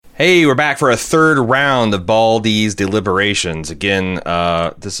Hey, we're back for a third round of Baldy's Deliberations. Again,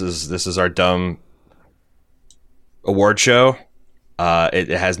 this is our dumb award show. It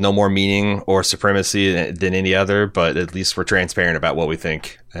has no more meaning or supremacy than any other, but at least we're transparent about what we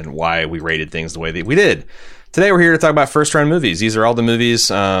think and why we rated things the way that we did. Today, we're here to talk about first round movies. These are all the movies,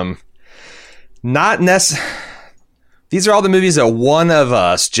 these are all the movies that one of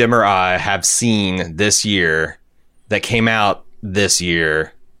us, Jim or I, have seen this year that came out this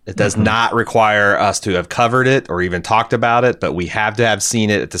year. It does not require us to have covered it or even talked about it, but we have to have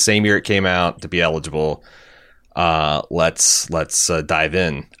seen it at the same year it came out to be eligible. Let's dive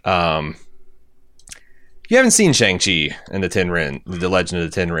in. You haven't seen Shang-Chi and the Legend of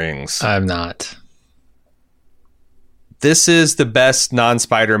the Ten Rings. I'm not. This is the best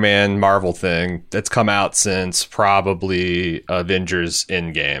non-Spider-Man Marvel thing that's come out since probably Avengers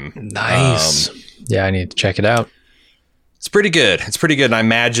Endgame. Nice. Yeah, I need to check it out. It's pretty good. And I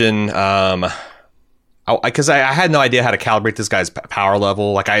imagine, because I had no idea how to calibrate this guy's power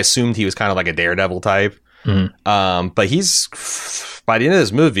level. Like, I assumed he was kind of like a Daredevil type. But he's, by the end of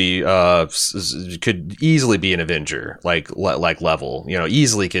this movie, could easily be an Avenger, like level. You know,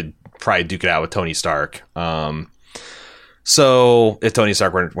 easily could probably duke it out with Tony Stark. So if Tony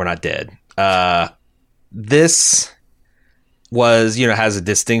Stark were not dead, this was, has a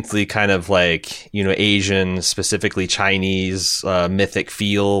distinctly kind of like, Asian, specifically Chinese, mythic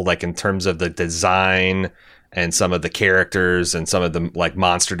feel, like in terms of the design and some of the characters and some of the like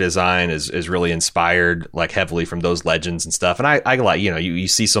monster design is really inspired like heavily from those legends and stuff. And I like, you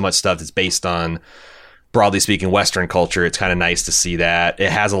see so much stuff that's based on, broadly speaking, Western culture. It's kind of nice to see that.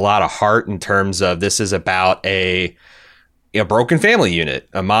 It has a lot of heart in terms of this is about a broken family unit,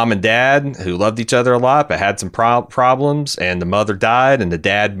 a mom and dad who loved each other a lot, but had some problems, and the mother died, and the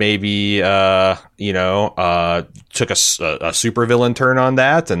dad maybe, took a supervillain turn on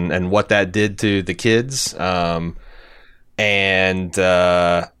that, and what that did to the kids. Then it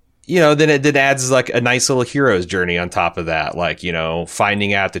adds like a nice little hero's journey on top of that, like,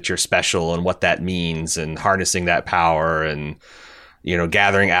 finding out that you're special and what that means, and harnessing that power, and,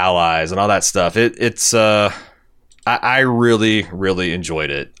 gathering allies and all that stuff. I really, really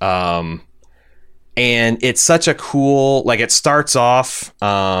enjoyed it. And it's such a cool, like, it starts off,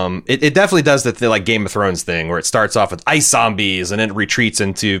 it definitely does the like Game of Thrones thing where it starts off with ice zombies and then it retreats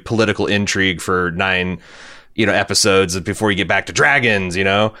into political intrigue for 9, episodes before you get back to dragons,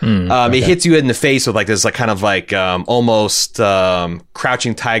 okay. It hits you in the face with like this, like kind of like, almost,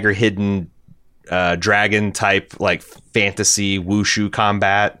 Crouching Tiger, Hidden, dragon type, like fantasy wushu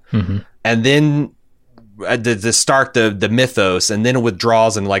combat. And then the start the mythos, and then it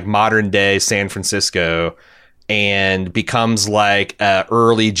withdraws in like modern day San Francisco and becomes like a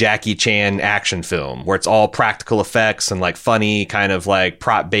early Jackie Chan action film where it's all practical effects and like funny kind of like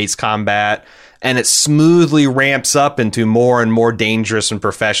prop based combat, and it smoothly ramps up into more and more dangerous and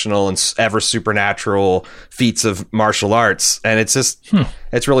professional and ever supernatural feats of martial arts, and it's just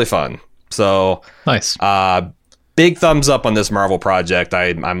it's really fun. So nice. Big thumbs up on this Marvel project.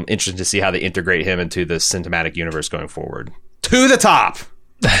 I'm interested to see how they integrate him into the cinematic universe going forward. To the top.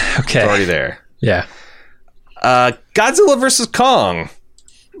 Okay. It's already there. Yeah. Godzilla vs. Kong.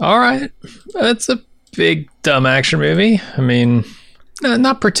 All right. That's a big, dumb action movie. I mean,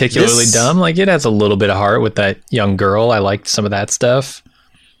 not particularly dumb. Like, it has a little bit of heart with that young girl. I liked some of that stuff.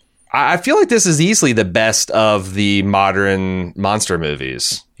 I feel like this is easily the best of the modern monster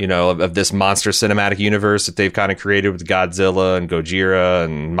movies, of this monster cinematic universe that they've kind of created with Godzilla and Gojira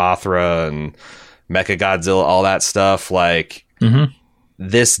and Mothra and Mechagodzilla, all that stuff. Like,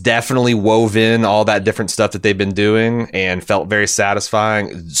 this definitely wove in all that different stuff that they've been doing and felt very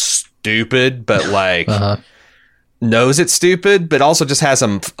satisfying. Stupid, but like knows it's stupid, but also just has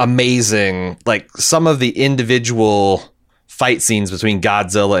some amazing, like some of the individual fight scenes between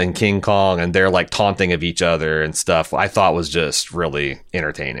Godzilla and King Kong and their like taunting of each other and stuff, I thought was just really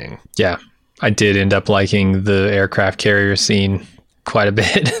entertaining. Yeah, I did end up liking the aircraft carrier scene quite a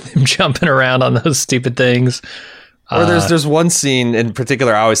bit. Them jumping around on those stupid things. Or there's one scene in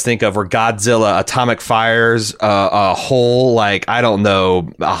particular I always think of where Godzilla atomic fires a hole, like, I don't know,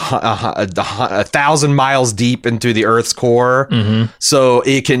 1,000 miles deep into the Earth's core. So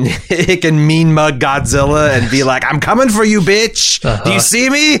it can mean mug Godzilla and be like, I'm coming for you, bitch. Do you see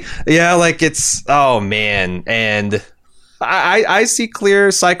me? Yeah, like, it's, oh man. And I see clear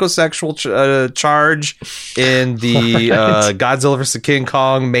psychosexual charge in the Godzilla vs. King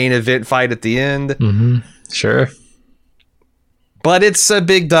Kong main event fight at the end. Sure. But it's a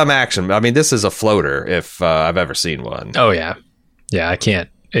big, dumb action. I mean, this is a floater if I've ever seen one. Oh, yeah. Yeah, I can't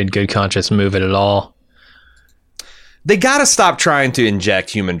in good conscience move it at all. They got to stop trying to inject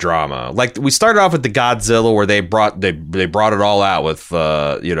human drama. Like we started off with the Godzilla, where they brought it all out with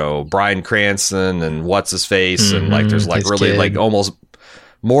Bryan Cranston and what's his face, and like there's like really like almost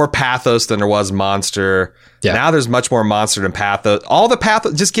more pathos than there was monster. Yeah. Now there's much more monster than pathos. All the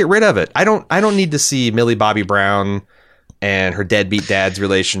pathos, just get rid of it. I don't need to see Millie Bobby Brown and her deadbeat dad's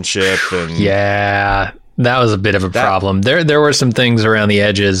relationship. And yeah, that was a bit of a problem. There were some things around the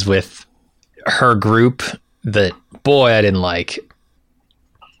edges with her group that, boy, I didn't like.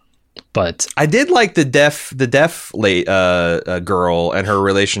 But I did like the deaf girl and her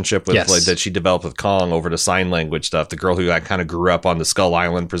relationship with like that she developed with Kong over the sign language stuff. The girl who kind of grew up on the Skull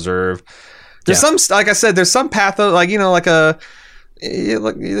Island Preserve. There's some, like I said, there's some pathos, like like the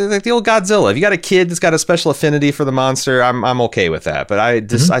old Godzilla. If you got a kid that's got a special affinity for the monster, I'm okay with that. But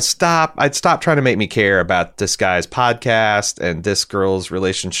I'd stop trying to make me care about this guy's podcast and this girl's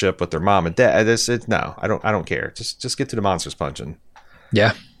relationship with their mom and dad. No, I don't care. Just get to the monsters punching.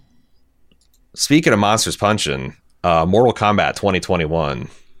 Yeah. Speaking of monsters punching, Mortal Kombat 2021.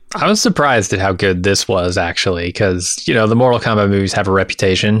 I was surprised at how good this was, actually, because the Mortal Kombat movies have a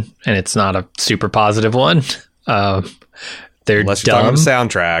reputation, and it's not a super positive one. They're unless you're dumb. talking about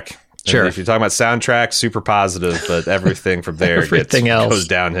soundtrack. Sure. And if you're talking about soundtrack, super positive, but everything from there goes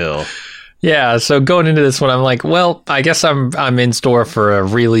downhill. Yeah, so going into this one, I'm like, well, I guess I'm in store for a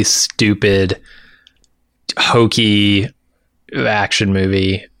really stupid, hokey action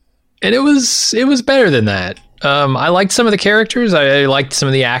movie, and it was better than that. I liked some of the characters. I liked some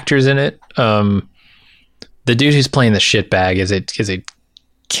of the actors in it. The dude who's playing the shitbag, is it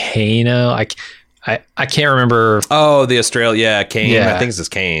Kano? I can't remember. Oh, the Australia, Kane. Yeah. I think it's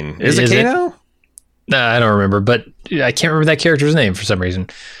just Kane. Is it Kano? No, I don't remember, but I can't remember that character's name for some reason.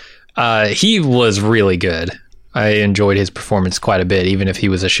 He was really good. I enjoyed his performance quite a bit, even if he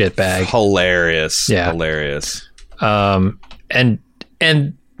was a shitbag. Hilarious. Yeah. Hilarious.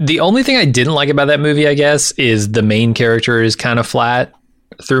 And the only thing I didn't like about that movie, I guess, is the main character is kind of flat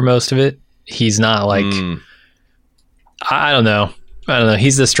through most of it. He's not like, I don't know.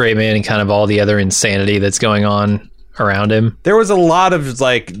 He's the straight man and kind of all the other insanity that's going on around him. There was a lot of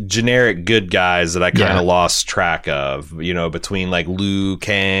like generic good guys that I kind of lost track of, between like Liu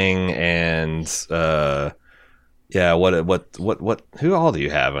Kang and what who all do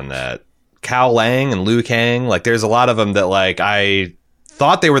you have in that? Cao Lang and Liu Kang. Like there's a lot of them that like I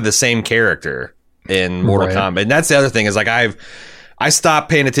thought they were the same character in Mortal Kombat. And that's the other thing is like I stopped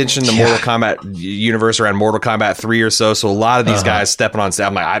paying attention to Mortal Kombat universe around Mortal Kombat 3 or so. So a lot of these guys stepping on stage,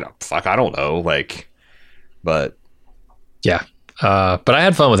 I'm like, I don't know. Like, but yeah. But I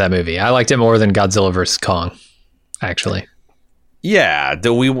had fun with that movie. I liked it more than Godzilla vs. Kong, actually. Yeah.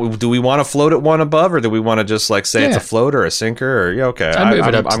 Do we want to float it one above, or do we want to just like say it's a float or a sinker? Or okay, I'd move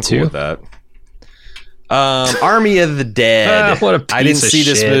it up to I'm 2. cool with that. Army of the Dead. What a piece I didn't of see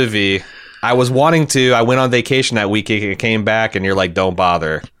this shit. movie. I was wanting to. I went on vacation that week. I came back, and you're like, "Don't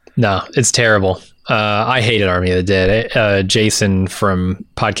bother." No, it's terrible. I hated Army of the Dead. Jason from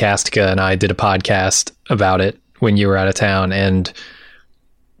Podcastica and I did a podcast about it when you were out of town, and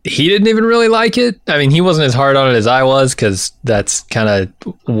he didn't even really like it. I mean, he wasn't as hard on it as I was, because that's kind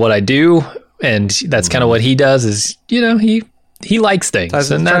of what I do, and that's kind of what he does. Is he likes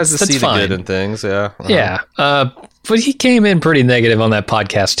things, and tries to that's see fine. the good in things. Yeah, Yeah. But he came in pretty negative on that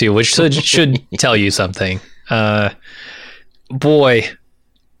podcast too, which should tell you something. Boy,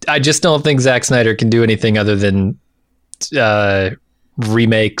 I just don't think Zack Snyder can do anything other than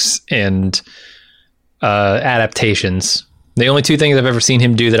remakes and adaptations. The only 2 things I've ever seen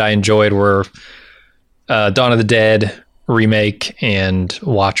him do that I enjoyed were Dawn of the Dead remake and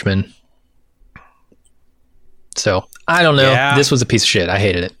Watchmen. So I don't know. Yeah. This was a piece of shit. I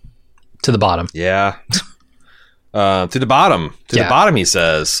hated it to the bottom. Yeah. To the bottom. The bottom, he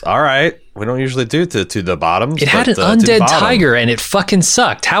says. All right. We don't usually do to the bottom. It had an undead tiger and it fucking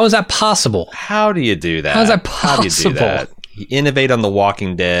sucked. How is that possible? How do you do that? How is that possible? How do you do that? You innovate on The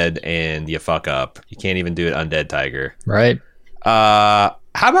Walking Dead and you fuck up. You can't even do an undead tiger. Right. How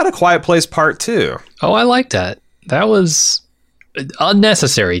about A Quiet Place Part 2? Oh, I like that. That was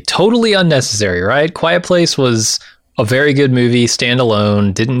unnecessary. Totally unnecessary, right? Quiet Place was a very good movie,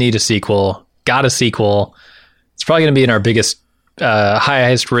 standalone, didn't need a sequel, got a sequel. It's probably going to be in our biggest,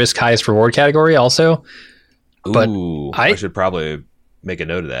 highest risk, highest reward category also. But ooh, I should probably make a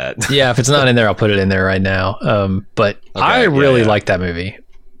note of that. Yeah, if it's not in there, I'll put it in there right now. But okay, I really liked that movie.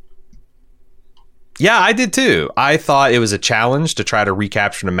 Yeah, I did too. I thought it was a challenge to try to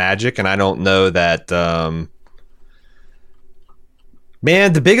recapture the magic, and I don't know that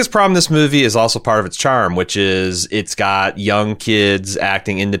Man, the biggest problem this movie is also part of its charm, which is it's got young kids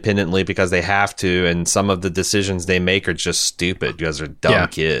acting independently because they have to, and some of the decisions they make are just stupid because they're dumb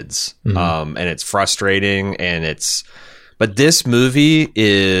kids. And it's frustrating, but this movie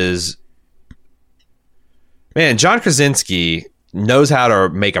is, man, John Krasinski knows how to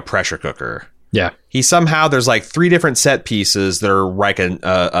make a pressure cooker. Yeah. There's like 3 different set pieces that are like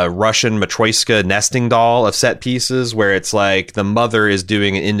a Russian Matryoshka nesting doll of set pieces where it's like the mother is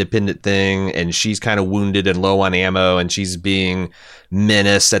doing an independent thing and she's kind of wounded and low on ammo and she's being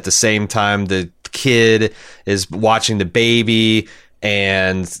menaced at the same time the kid is watching the baby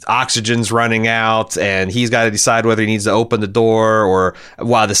and oxygen's running out and he's got to decide whether he needs to open the door, or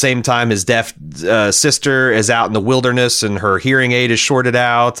while at the same time his deaf sister is out in the wilderness and her hearing aid is shorted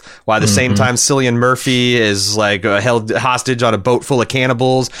out, while at the same time Cillian Murphy is like held hostage on a boat full of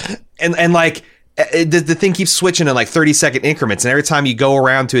cannibals, and like the thing keeps switching in like 30-second increments, and every time you go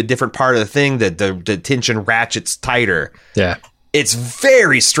around to a different part of the thing the tension ratchets tighter. Yeah, it's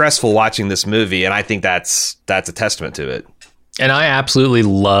very stressful watching this movie, and I think that's a testament to it. And I absolutely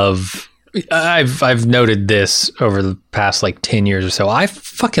love, I've noted this over the past like 10 years or so. I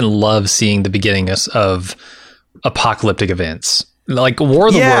fucking love seeing the beginning of apocalyptic events. Like War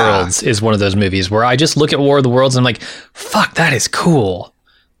of the Worlds is one of those movies where I just look at War of the Worlds and I'm like, fuck, that is cool.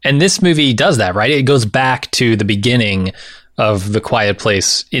 And this movie does that, right? It goes back to the beginning of the Quiet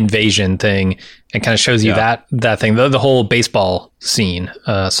Place invasion thing and kind of shows you that thing, the whole baseball scene,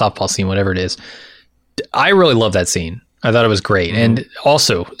 softball scene, whatever it is. I really love that scene. I thought it was great. And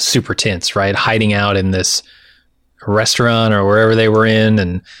also super tense, right? Hiding out in this restaurant or wherever they were in.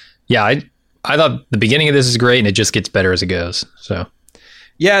 And yeah, I thought the beginning of this is great and it just gets better as it goes. So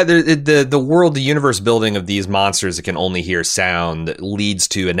yeah, the world, the universe building of these monsters that can only hear sound leads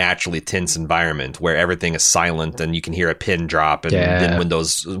to a naturally tense environment where everything is silent and you can hear a pin drop. And then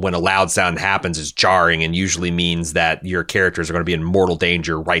when a loud sound happens, it's jarring and usually means that your characters are going to be in mortal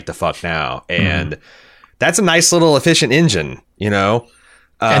danger right the fuck now. And that's a nice little efficient engine, you know?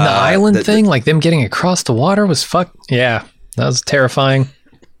 And the island thing, like them getting across the water was yeah, that was terrifying.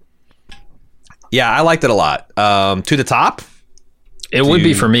 Yeah, I liked it a lot. To the top? It would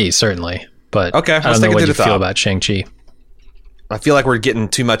be for me, certainly. But okay, I don't know what you feel about Shang-Chi. I feel like we're getting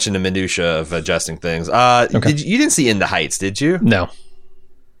too much into minutia of adjusting things. You didn't see In the Heights, did you? No.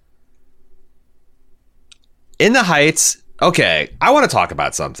 In the Heights, okay, I want to talk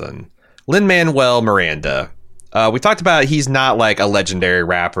about something. Lin-Manuel Miranda. We talked about he's not like a legendary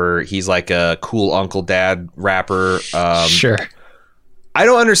rapper. He's like a cool uncle dad rapper. Sure. I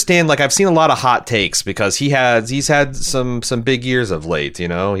don't understand. Like, I've seen a lot of hot takes because he's had some big years of late. You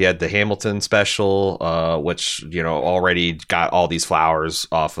know, he had the Hamilton special, which, you know, already got all these flowers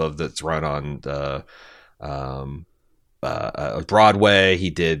off of that's run on Broadway.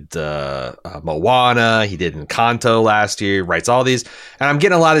 He did Moana. He did Encanto last year. Writes all these, and I'm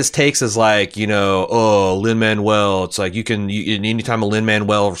getting a lot of his takes as like, you know, oh, Lin-Manuel. It's like you anytime a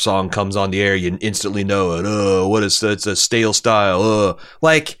Lin-Manuel song comes on the air, you instantly know it. Oh, it's a stale style.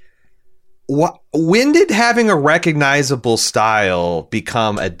 Like, what? When did having a recognizable style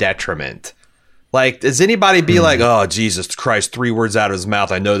become a detriment? Like, does anybody be like, oh, Jesus Christ, 3 words out of his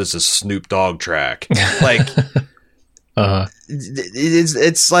mouth, I know this is Snoop Dogg track. Like.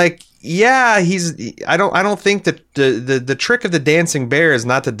 It's like, yeah, I don't think that the trick of the dancing bear is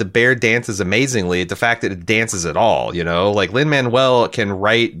not that the bear dances amazingly, the fact that it dances at all, you know? Like, Lin-Manuel can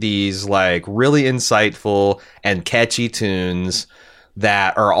write these like really insightful and catchy tunes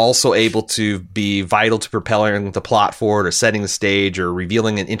that are also able to be vital to propelling the plot forward or setting the stage or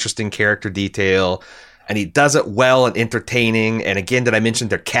revealing an interesting character detail. And he does it well and entertaining. And again, did I mention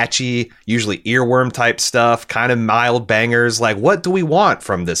they're catchy, usually earworm type stuff, kind of mild bangers. Like, what do we want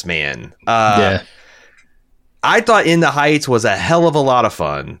from this man? I thought In the Heights was a hell of a lot of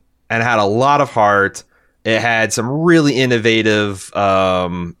fun and had a lot of heart. It had some really innovative,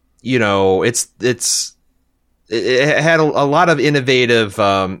 you know, it had a lot of innovative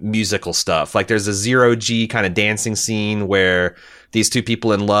musical stuff. Like, there's a 0G kind of dancing scene where these two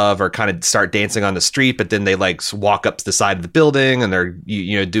people in love are kind of start dancing on the street, but then they like walk up to the side of the building and they're,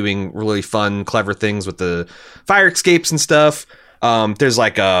 you know, doing really fun, clever things with the fire escapes and stuff. There's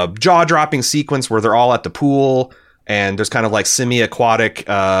like a jaw dropping sequence where they're all at the pool and there's kind of like semi-aquatic,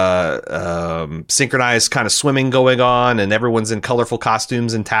 synchronized kind of swimming going on, and everyone's in colorful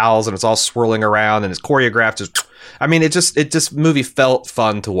costumes and towels and it's all swirling around and it's choreographed. It movie felt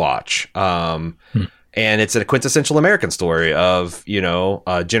fun to watch. And it's a quintessential American story of, you know,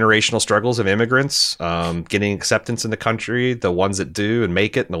 generational struggles of immigrants, getting acceptance in the country, the ones that do and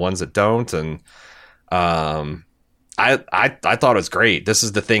make it and the ones that don't. And I I thought it was great. This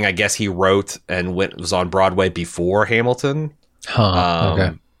is the thing I guess he wrote and was on Broadway before Hamilton.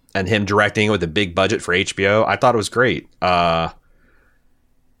 Okay. And him directing it with a big budget for HBO. I thought it was great. I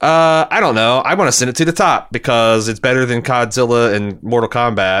don't know. I want to send it to the top because it's better than Godzilla and Mortal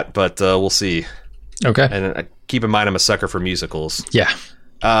Kombat, but we'll see. Okay. And keep in mind, I'm a sucker for musicals. Yeah.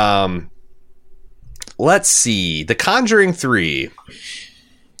 Let's see. The Conjuring 3.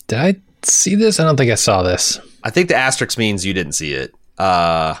 Did I see this? I don't think I saw this. I think the asterisk means you didn't see it.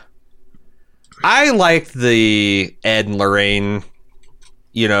 I liked the Ed and Lorraine,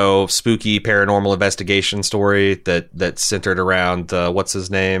 spooky paranormal investigation story that centered around what's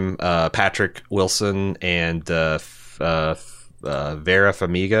his name, Patrick Wilson and Vera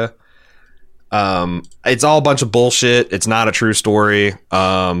Farmiga. It's all a bunch of bullshit. It's not a true story.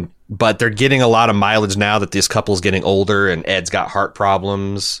 But they're getting a lot of mileage now that this couple's getting older and Ed's got heart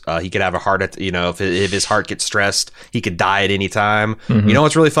problems. He could have a heart if his heart gets stressed, he could die at any time. Mm-hmm. You know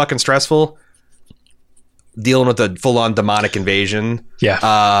what's really fucking stressful? Dealing with a full-on demonic invasion.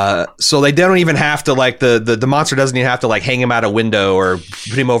 Yeah. So they don't even have to the monster doesn't even have to hang him out a window or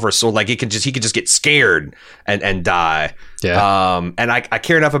put him over a sword. He could just get scared and die. Yeah. And I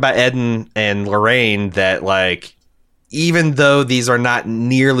care enough about Ed and Lorraine that even though these are not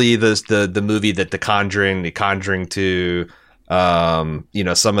nearly the movie that The Conjuring 2,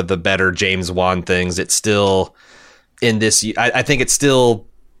 some of the better James Wan things, it's still in this. I think it's still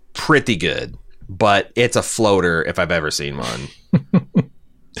pretty good, but it's a floater if I've ever seen one.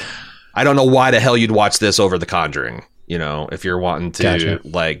 I don't know why the hell you'd watch this over The Conjuring. If you're wanting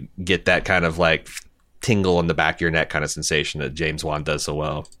to get that kind of tingle in the back of your neck kind of sensation that James Wan does so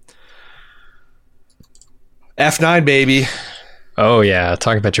well. F9, baby. Oh, yeah.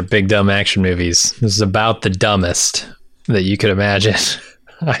 Talk about your big, dumb action movies. This is about the dumbest that you could imagine.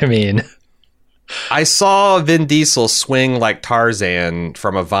 I mean, I saw Vin Diesel swing like Tarzan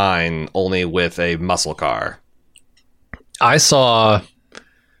from a vine, only with a muscle car. I saw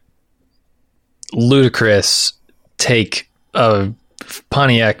Ludacris take a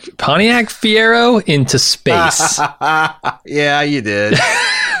Pontiac Fiero into space. Yeah, you did.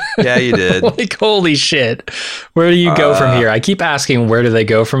 Yeah, you did. Holy shit. Where do you go from here? I keep asking, where do they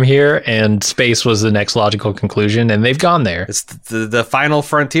go from here? And space was the next logical conclusion, and they've gone there. It's the final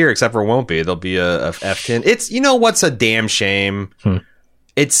frontier, except for it won't be. There'll be a F10. It's, what's a damn shame?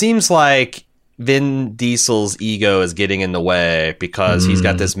 It seems like Vin Diesel's ego is getting in the way because he's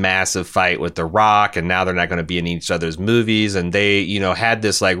got this massive fight with The Rock, and now they're not going to be in each other's movies. And they, had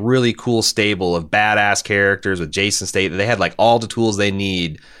this really cool stable of badass characters with Jason Statham. They had all the tools they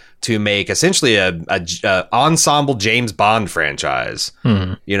need to make essentially a ensemble James Bond franchise.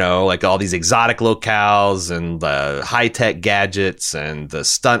 All these exotic locales and the high tech gadgets and the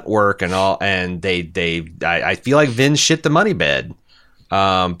stunt work and all. And I feel like Vin shit the money bed.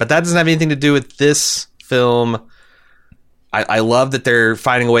 But that doesn't have anything to do with this film. I love that they're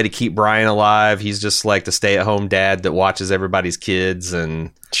finding a way to keep Brian alive. He's just the stay-at-home dad that watches everybody's kids and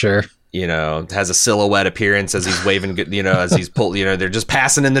sure, has a silhouette appearance as he's waving, as he's pulled, they're just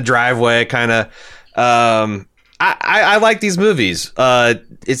passing in the driveway kind of. I like these movies.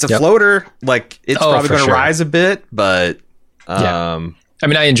 It's a floater. It's probably going to rise a bit, but I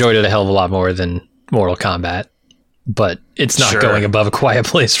mean, I enjoyed it a hell of a lot more than Mortal Kombat. But it's not going above A Quiet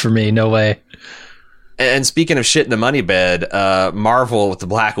Place for me. No way. And speaking of shit in the money bed, Marvel with the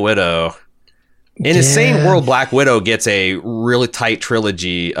Black Widow. In a sane world, Black Widow gets a really tight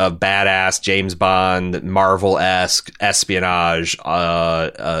trilogy of badass James Bond, Marvel-esque espionage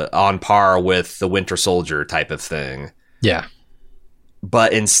on par with the Winter Soldier type of thing. Yeah.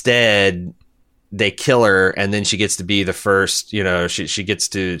 But instead, they kill her, and then she gets to be the first, she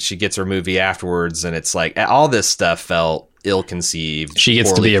gets her movie afterwards, and it's all this stuff felt ill-conceived. She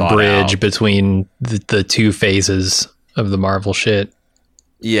gets to be a bridge between the two phases of the Marvel shit.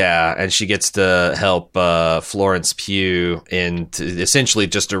 Yeah, and she gets to help Florence Pugh essentially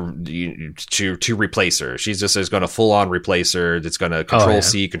just to replace her. She's just going to full-on replace her. It's going to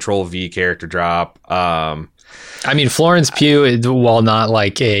Control-C, Control-V character drop. I mean, Florence Pugh, while not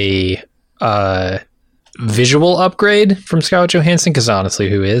a visual upgrade from Scarlett Johansson, because honestly,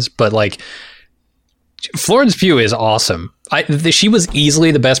 who is? But Florence Pugh is awesome. She was easily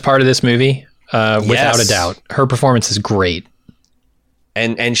the best part of this movie, without a doubt. Her performance is great.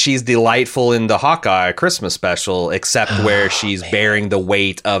 And she's delightful in the Hawkeye Christmas special, except where she's bearing the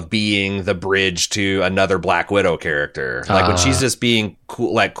weight of being the bridge to another Black Widow character. When she's just being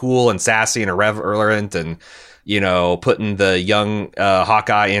cool and sassy and irreverent and putting the young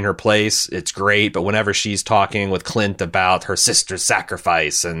Hawkeye in her place, it's great. But whenever she's talking with Clint about her sister's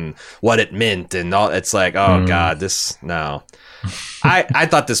sacrifice and what it meant and all, it's like, oh God, no. I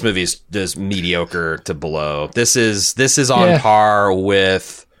thought this movie is just mediocre to below. This is on par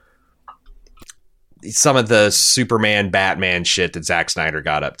with some of the Superman, Batman shit that Zack Snyder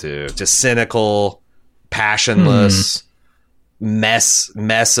got up to. Just cynical, passionless mess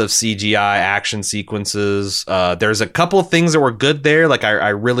of CGI action sequences. There's a couple of things that were good there. Like I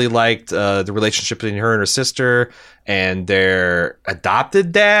really liked the relationship between her and her sister and their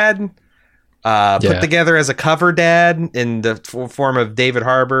adopted dad. Put together as a cover dad in the form of David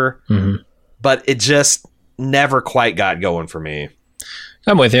Harbour, but it just never quite got going for me.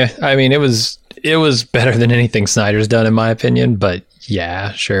 I'm with you. I mean, it was better than anything Snyder's done, in my opinion. But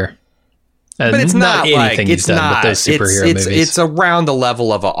yeah, sure. But it's not anything like he's done with those superhero movies. It's around the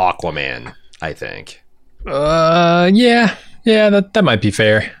level of an Aquaman, I think. Yeah, that might be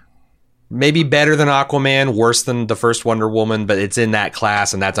fair. Maybe better than Aquaman, worse than the first Wonder Woman, but it's in that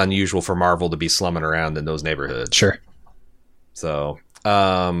class, and that's unusual for Marvel to be slumming around in those neighborhoods. Sure. So,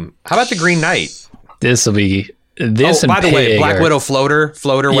 how about the Green Knight? This will be this. By the way, Black Widow floater.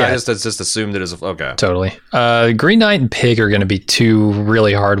 Yeah. I just assumed it is okay. Totally. Green Knight and Pig are going to be two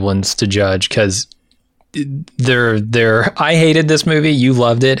really hard ones to judge because they're. I hated this movie, you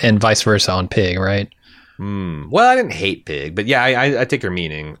loved it, and vice versa on Pig, right? Well, I didn't hate Pig, but yeah, I take your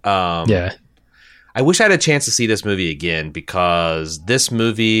meaning. Yeah. I wish I had a chance to see this movie again because this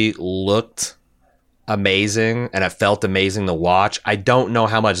movie looked amazing and it felt amazing to watch. I don't know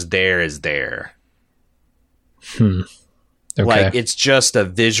how much there is there. Okay. Like it's just a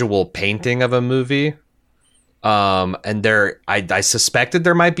visual painting of a movie. And I suspected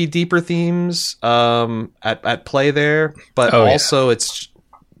there might be deeper themes at play there, but it's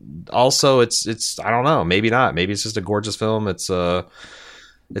I don't know, maybe not. Maybe it's just a gorgeous film. It's a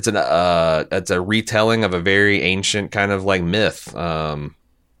retelling of a very ancient kind of like myth,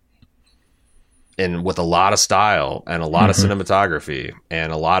 and with a lot of style and a lot of cinematography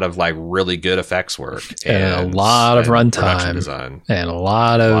and a lot of like really good effects work and a lot of runtime design and a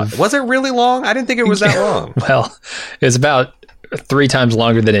lot of. Was it really long? I didn't think it was that long. Well, it's about 3 times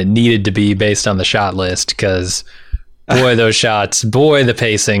longer than it needed to be based on the shot list because. Boy, those shots. Boy, the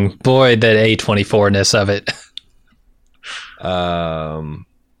pacing. Boy, that A24-ness of it.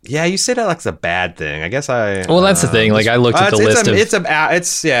 Yeah, you say that like it's a bad thing. I guess Well, that's the thing. Like I looked at the list of.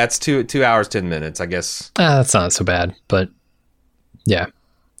 It's 2 hours 10 minutes. I guess. That's not so bad, but yeah,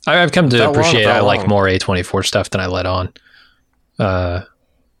 I've come to appreciate. I like more A24 stuff than I let on. But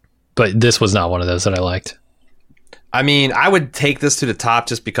this was not one of those that I liked. I mean, I would take this to the top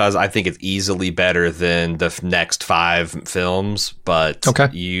just because I think it's easily better than the next 5 films. But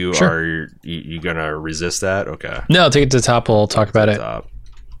you gonna resist that? Okay. No, take it to the top. We'll talk about it. Top.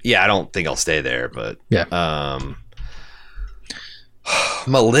 Yeah, I don't think I'll stay there, but yeah.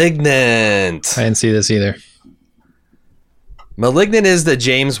 Malignant. I didn't see this either. Malignant is the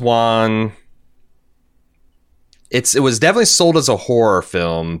James Wan. It was definitely sold as a horror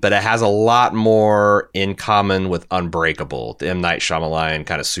film, but it has a lot more in common with Unbreakable, the M. Night Shyamalan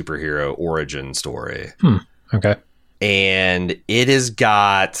kind of superhero origin story. Okay. And it has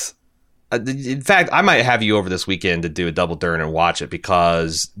got... In fact, I might have you over this weekend to do a double turn and watch it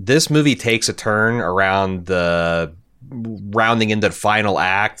because this movie takes a turn around the rounding into the final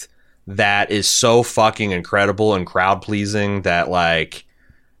act that is so fucking incredible and crowd pleasing that like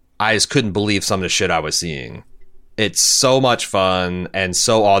I just couldn't believe some of the shit I was seeing. It's so much fun and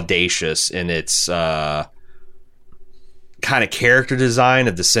so audacious in its kind of character design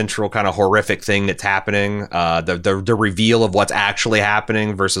of the central kind of horrific thing that's happening. The reveal of what's actually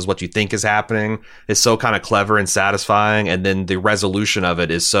happening versus what you think is happening is so kind of clever and satisfying. And then the resolution of it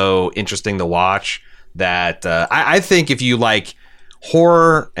is so interesting to watch that I think if you like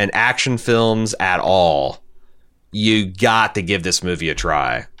horror and action films at all, you got to give this movie a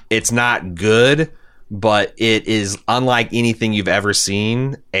try. It's not good, but it is unlike anything you've ever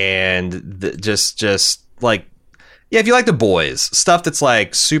seen. And just like, yeah, if you like The Boys, stuff that's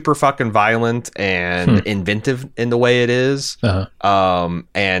like super fucking violent and inventive in the way it is,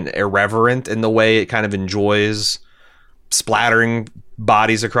 and irreverent in the way it kind of enjoys splattering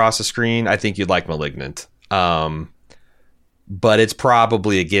bodies across the screen, I think you'd like Malignant. But it's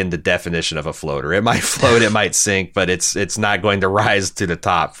probably, again, the definition of a floater. It might float, it might sink, but it's not going to rise to the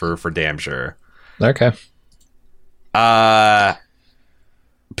top for damn sure. Okay.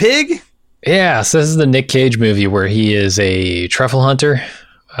 Pig? Yeah, so this is the Nick Cage movie where he is a truffle hunter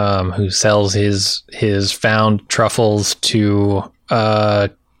who sells his found truffles to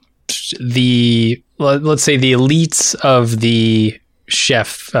the let's say the elites of the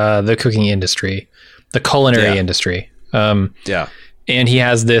the cooking industry, the culinary industry. Yeah. And he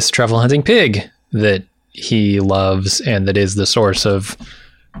has this truffle hunting pig that he loves and that is the source of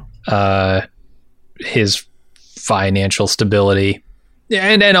his financial stability.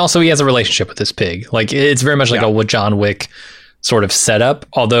 And also he has a relationship with this pig. Like, it's very much like a John Wick sort of setup,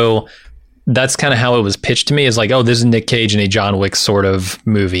 although that's kind of how it was pitched to me, is like, oh, this is Nick Cage in a John Wick sort of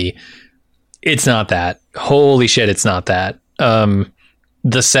movie. It's not that. Holy shit, it's not that.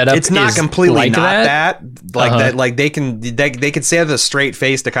 The setup, it's not completely like not that. Like that, like they can say that with a straight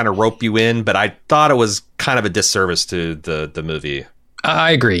face to kind of rope you in, but I thought it was kind of a disservice to the movie. I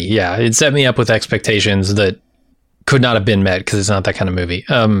agree. Yeah, it set me up with expectations that could not have been met because it's not that kind of movie.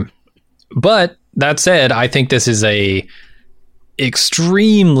 But that said, I think this is a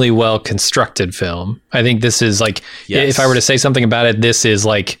extremely well constructed film. I think this is like, if I were to say something about it, this is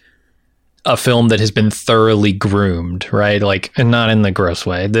like a film that has been thoroughly groomed, right? Like, and not in the gross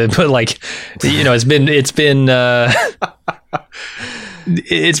way, but like, you know, it's been hey,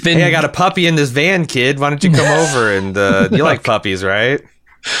 I got a puppy in this van, kid. Why don't you come over and you like puppies, right?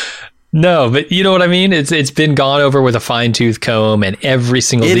 No, but you know what I mean? It's been gone over with a fine-tooth comb, and every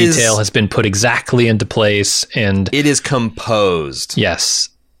single detail has been put exactly into place, and it is composed. Yes.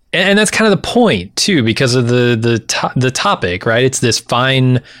 And that's kind of the point too, because of the topic, right? It's this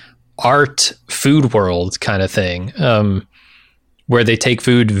fine art food world kind of thing, where they take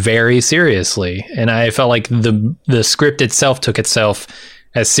food very seriously. And I felt like the script itself took itself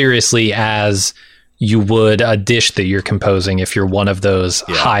as seriously as you would a dish that you're composing if you're one of those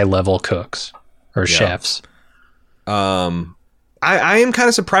high level cooks or chefs. I am kind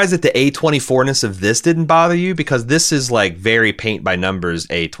of surprised that the A24-ness of this didn't bother you, because this is like very paint by numbers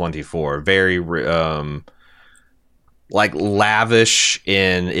A24, very like lavish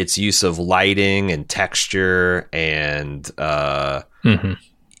in its use of lighting and texture and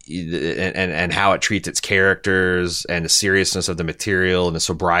and how it treats its characters and the seriousness of the material and the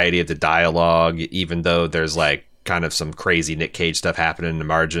sobriety of the dialogue, even though there's like kind of some crazy Nick Cage stuff happening in the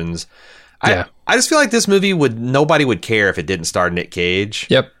margins. I just feel like this movie nobody would care if it didn't star Nick Cage.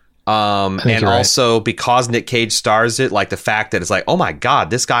 Yep. And also because Nick Cage stars it, like the fact that it's like, oh my God,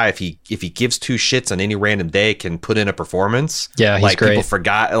 this guy, if he gives two shits on any random day, can put in a performance. Yeah, he's like great. People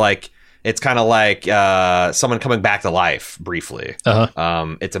forgot, like it's kind of like someone coming back to life briefly.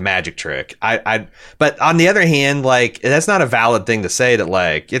 It's a magic trick. But on the other hand, like that's not a valid thing to say. That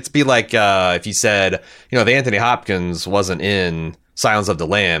like it's be like if you said, you know, if Anthony Hopkins wasn't in Silence of the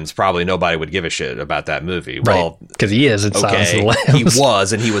Lambs, probably nobody would give a shit about that movie. Right. Well, because he is in Silence of the Lambs. He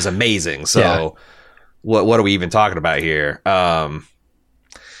was, and he was amazing. So what are we even talking about here? I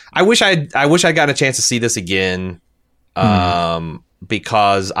wish I'd gotten a chance to see this again.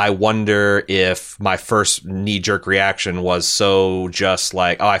 Because I wonder if my first knee-jerk reaction was so just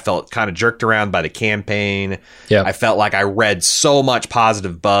like, oh, I felt kind of jerked around by the campaign. Yeah. I felt like I read so much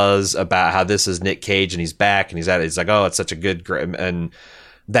positive buzz about how this is Nick Cage and he's back and he's like, oh, it's such a good, and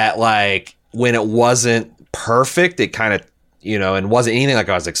that like when it wasn't perfect, it kind of, you know, and wasn't anything like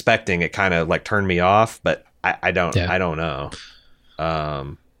I was expecting, it kind of like turned me off. But I don't know. I don't know.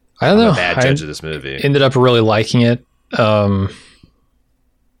 I'm a bad judge of this movie. Ended up really liking it.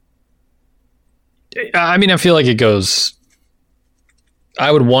 I mean, I feel like it goes.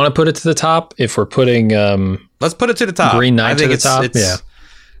 I would want to put it to the top if we're putting. Let's put it to the top. Green Knight to the top.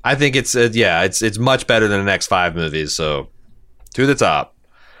 I think it's it's much better than the next 5 movies. So to the top.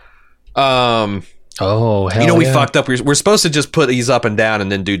 Oh, hell you know, we fucked up. We're supposed to just put these up and down and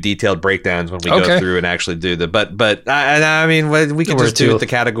then do detailed breakdowns when we go through and actually do the. But I mean, we can just do the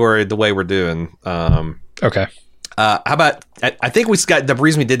category the way we're doing. Okay. How about, I think the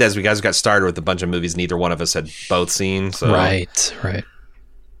reason we did that is we guys got started with a bunch of movies neither one of us had both seen. So. Right.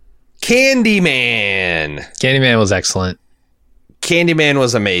 Candyman was excellent. Candyman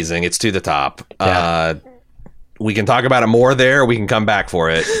was amazing. It's to the top. Yeah. We can talk about it more there, or we can come back for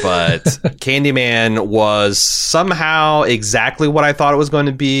it. But Candyman was somehow exactly what I thought it was going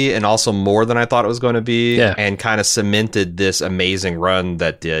to be, and also more than I thought it was going to be, and kind of cemented this amazing run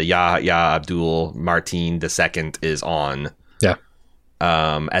that Yahya Abdul-Mateen II is on. Yeah.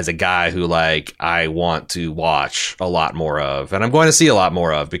 As a guy who like I want to watch a lot more of, and I'm going to see a lot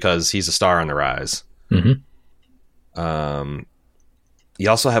more of because he's a star on the rise. Mm-hmm. You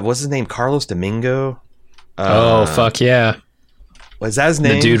also have, what's his name? Carlos Domingo. Oh, fuck yeah. Was that his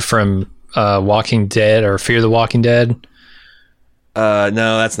name? The dude from Walking Dead or Fear the Walking Dead? No,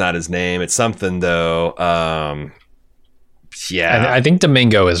 that's not his name. It's something, though. Yeah. I think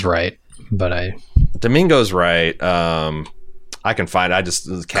Domingo is right, but Domingo's right. I can find. I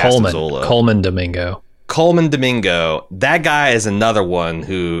just cast Zola. Coleman Domingo. Coleman Domingo. That guy is another one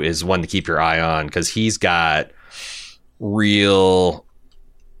who is one to keep your eye on because he's got real.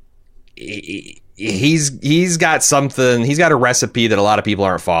 He's got something. He's got a recipe that a lot of people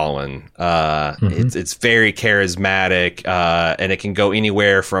aren't following. It's very charismatic, and it can go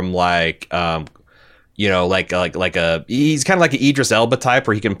anywhere from like he's kind of like an Idris Elba type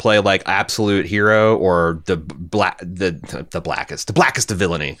where he can play like absolute hero or the blackest of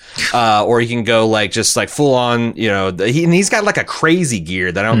villainy, or he can go like just like full on, he's got like a crazy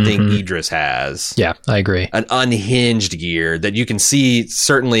gear that I don't think Idris has. Yeah, I agree. An unhinged gear that you can see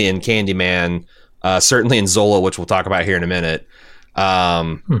certainly in Candyman, certainly in Zola, which we'll talk about here in a minute.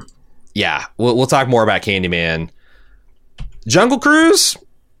 Yeah, we'll talk more about Candyman. Jungle Cruise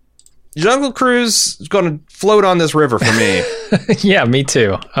is going to float on this river for me. Yeah, me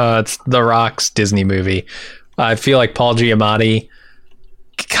too. It's The Rock's Disney movie. I feel like Paul Giamatti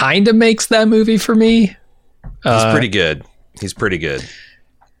kind of makes that movie for me. He's pretty good.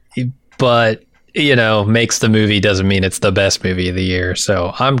 But, makes the movie doesn't mean it's the best movie of the year.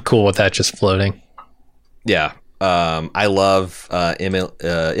 So I'm cool with that just floating. Yeah. I love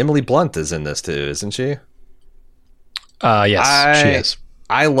Emily Blunt is in this too, isn't she? Yes, she is.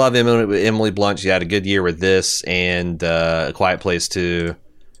 I love Emily Blunt. She had a good year with this and A Quiet Place 2.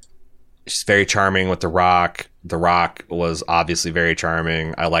 She's very charming with The Rock. The Rock was obviously very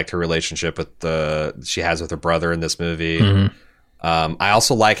charming. I liked her relationship she has with her brother in this movie. I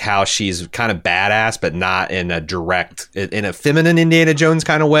also like how she's kind of badass, but not in a feminine Indiana Jones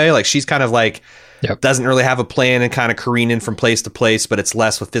kind of way. Like she's kind of like doesn't really have a plan and kind of careening from place to place, but it's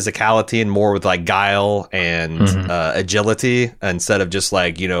less with physicality and more with like guile and agility instead of just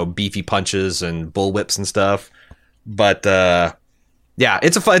like, beefy punches and bullwhips and stuff. But yeah,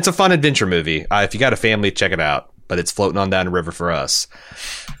 it's a fun adventure movie. If you got a family, check it out. But it's floating on down the river for us.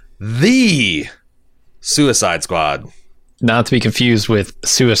 The Suicide Squad. Not to be confused with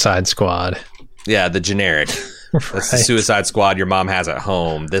Suicide Squad. Yeah, the generic. Right. That's the Suicide Squad your mom has at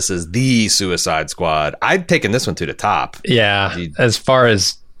home. This is the Suicide Squad. I've taken this one to the top. Yeah, as far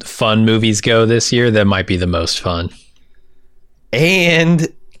as fun movies go this year, that might be the most fun. And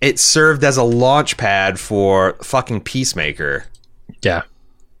it served as a launch pad for fucking Peacemaker. Yeah.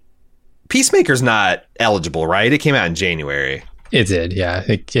 Peacemaker's not eligible, right? It came out in January. It did, yeah.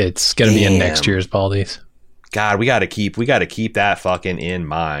 It's going to be in next year's Baldies. God, we got to keep that fucking in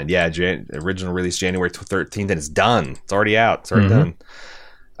mind. Yeah, original release January 13th, and it's done. It's already out. It's already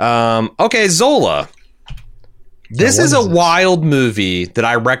done. Okay, Zola. This is a wild movie that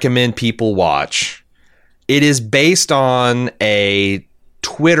I recommend people watch. It is based on a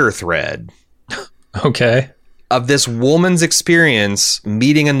Twitter thread. Okay. Of this woman's experience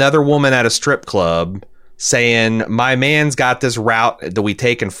meeting another woman at a strip club saying, my man's got this route that we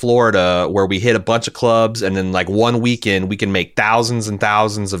take in Florida where we hit a bunch of clubs and then like one weekend we can make thousands and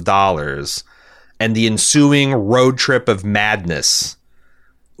thousands of dollars. And the ensuing road trip of madness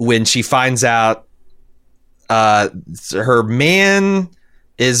when she finds out her man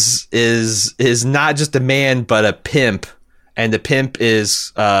is not just a man but a pimp, and the pimp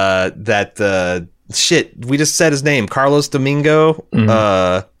is shit, we just said his name, Carlos Domingo,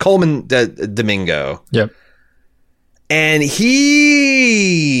 Coleman Domingo. Yep. And he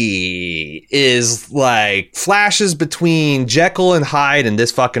is like flashes between Jekyll and Hyde in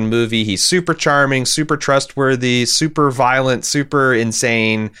this fucking movie. He's super charming, super trustworthy, super violent, super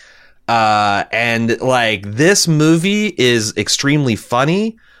insane. And like this movie is extremely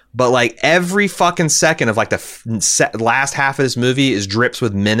funny, but like every fucking second of like the last half of this movie is drips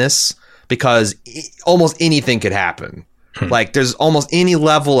with menace because almost anything could happen. Like there's almost any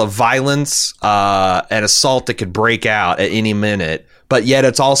level of violence and assault that could break out at any minute, but yet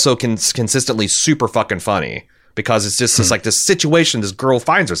it's also consistently super fucking funny because it's just like this situation this girl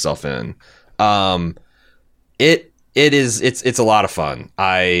finds herself in. It's a lot of fun.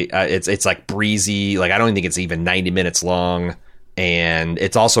 It's like breezy. Like I don't even think it's even 90 minutes long, and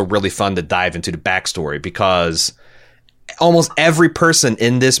it's also really fun to dive into the backstory because almost every person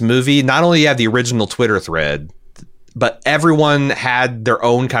in this movie, not only you have the original Twitter thread, but everyone had their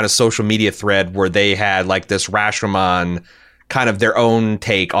own kind of social media thread where they had like this Rashomon kind of their own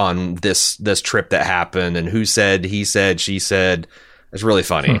take on this trip that happened and who said, he said, she said. It's really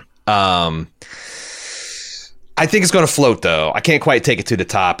funny. I think it's going to float though. I can't quite take it to the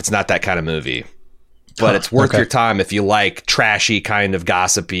top. It's not that kind of movie, but it's worth your time if you like trashy kind of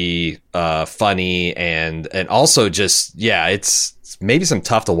gossipy, funny and also just, yeah, it's maybe some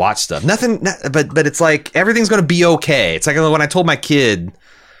tough to watch stuff. But it's like everything's going to be okay. It's like when I told my kid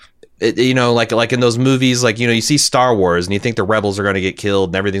you know, like in those movies, like, you know, you see Star Wars and you think the rebels are going to get killed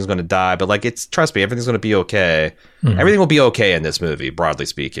and everything's going to die, but like, trust me, everything's going to be okay. Mm-hmm. Everything will be okay in this movie, broadly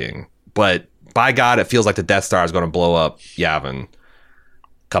speaking. But by God, it feels like the Death Star is going to blow up Yavin a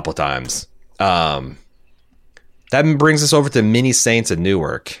couple of times. That brings us over to Many Saints of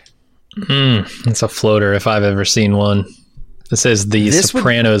Newark. It's a floater if I've ever seen one. This is the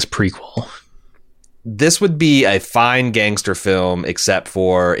Sopranos prequel. This would be a fine gangster film, except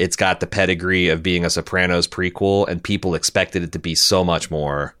for it's got the pedigree of being a Sopranos prequel, and people expected it to be so much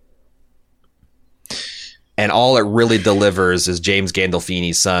more. And all it really delivers is James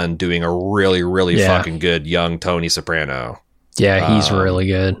Gandolfini's son doing a really, really fucking good young Tony Soprano. Yeah, he's really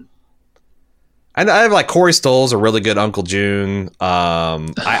good. And I have like Corey Stoll's a really good Uncle June.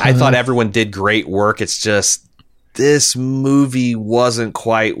 I thought everyone did great work. It's just this movie wasn't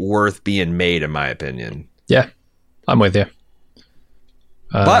quite worth being made, in my opinion. Yeah, I'm with you.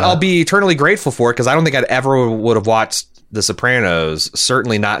 But I'll be eternally grateful for it because I don't think I'd ever would have watched The Sopranos,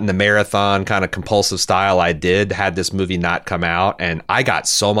 certainly not in the marathon kind of compulsive style I did, had this movie not come out. And I got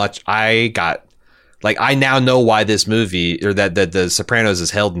so much, I now know why this movie, or that The Sopranos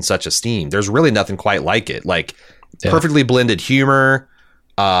is held in such esteem. There's really nothing quite like it. Like, perfectly blended humor,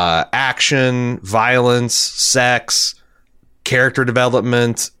 action, violence, sex, character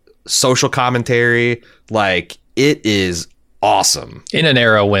development, social commentary. Like, it is awesome. In an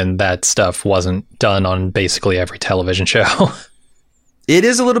era when that stuff wasn't done on basically every television show. It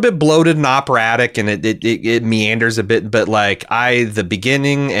is a little bit bloated and operatic, and it meanders a bit. But like, the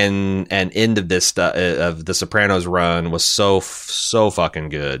beginning and end of this of the Sopranos run was so fucking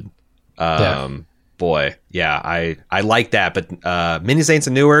good. Boy, yeah, I like that. But Many Saints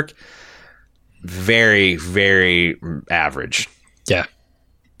of Newark, very, very average. Yeah,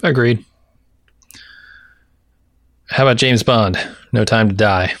 agreed. How about James Bond? No Time to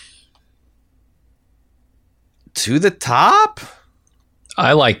Die. To the top.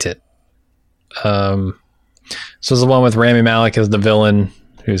 I liked it. So it's the one with Rami Malek as the villain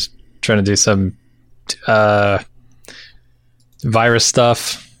who's trying to do some virus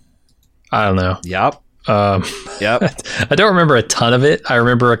stuff. I don't know. Yep. I don't remember a ton of it. I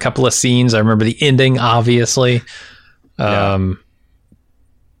remember a couple of scenes. I remember the ending, obviously. But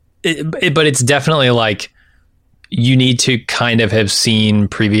it's definitely like you need to kind of have seen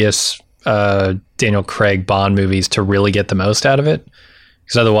previous Daniel Craig Bond movies to really get the most out of it.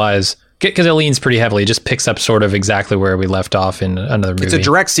 Because otherwise, because it leans pretty heavily, it just picks up sort of exactly where we left off in another movie. It's a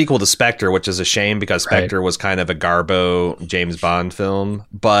direct sequel to Spectre, which is a shame because Spectre was kind of a Garbo James Bond film.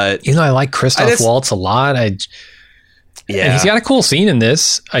 But I like Christoph Waltz a lot. And he's got a cool scene in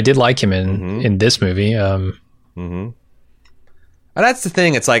this. I did like him in this movie. And that's the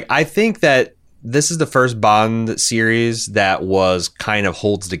thing. It's like, I think that this is the first Bond series that was kind of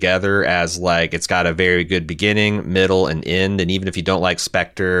holds together as like, it's got a very good beginning, middle, and end. And even if you don't like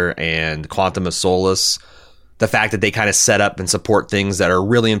Spectre and Quantum of Solace, the fact that they kind of set up and support things that are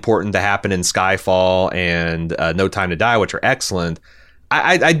really important to happen in Skyfall and No Time to Die, which are excellent.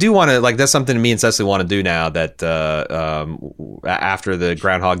 I do want to, like, that's something me and Cecily want to do now that after the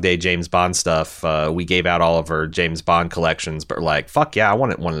Groundhog Day James Bond stuff, we gave out all of our James Bond collections, but like, fuck yeah, I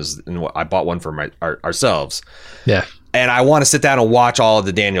wanted one of those, and I bought one for ourselves. Yeah. And I want to sit down and watch all of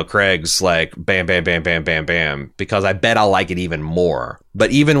the Daniel Craig's, like, bam, bam, bam, bam, bam, bam, because I bet I'll like it even more.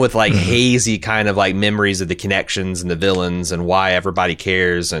 But even with like hazy kind of like memories of the connections and the villains and why everybody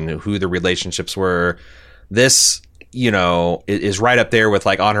cares and who the relationships were, this, is right up there with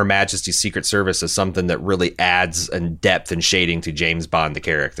like On Her Majesty's Secret Service as something that really adds a depth and shading to James Bond, the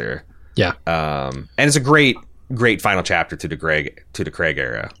character. Yeah. And it's a great, great final chapter to the Craig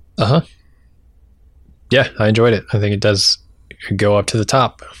era. Uh-huh. Yeah, I enjoyed it. I think it does go up to the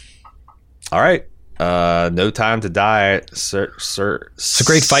top. All right. No Time to Die. It's a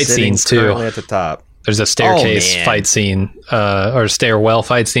great fight scenes too. At the top. There's a staircase fight scene, or stairwell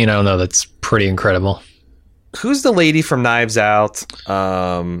fight scene. I don't know. That's pretty incredible. Who's the lady from Knives Out?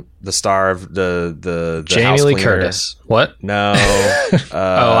 The star of the Jamie Lee Curtis. What? No.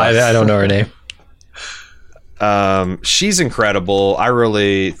 I don't know her name. She's incredible. I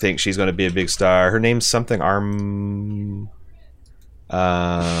really think she's going to be a big star. Her name's something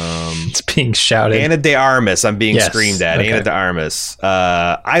it's being shouted. Ana de Armas. I'm being screamed at. Okay. Ana de Armas.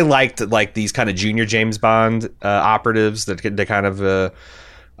 I liked like these kind of junior James Bond operatives that kind of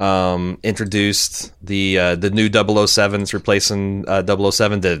introduced the new 007s replacing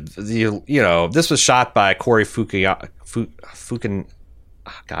 007. This was shot by Corey Fukuyama.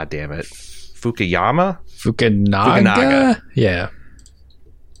 God damn it. Fukunaga? Fukunaga? Yeah.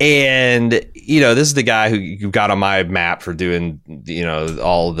 And, this is the guy who you got on my map for doing,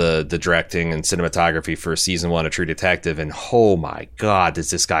 all the directing and cinematography for season 1 of True Detective. And oh my God, does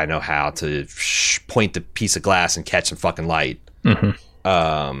this guy know how to point the piece of glass and catch some fucking light. Mm-hmm.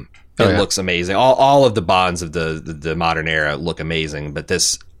 It looks amazing. All of the Bonds of the modern era look amazing, but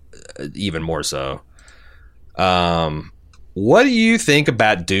this even more so. What do you think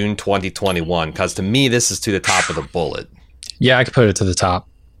about Dune 2021? Because to me, this is to the top of the bullet. Yeah, I could put it to the top.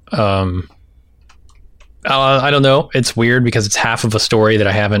 I don't know. It's weird because it's half of a story that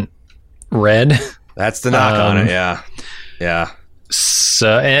I haven't read. That's the knock on it. Yeah. Yeah.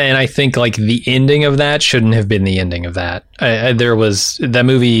 So, and I think like the ending of that shouldn't have been the ending of that. That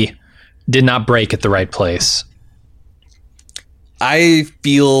movie did not break at the right place. I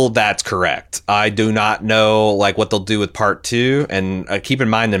feel that's correct. I do not know like what they'll do with part 2, and keep in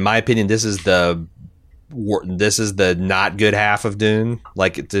mind, in my opinion, this is the not good half of Dune.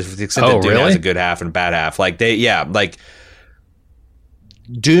 Like to the extent that Dune has a good half and a bad half. Like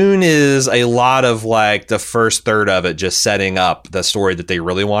Dune is a lot of like the first third of it just setting up the story that they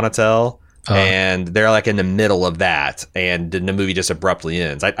really want to tell. And they're like in the middle of that, and the movie just abruptly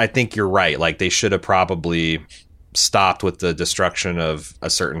ends. I think you're right. Like they should have probably stopped with the destruction of a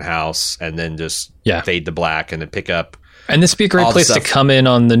certain house and then just fade to black and then pick up. And this would be a great place to come in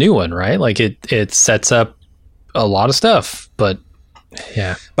on the new one, right? Like it sets up a lot of stuff, but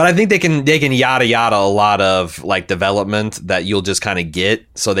yeah. But I think they can yada yada a lot of like development that you'll just kind of get,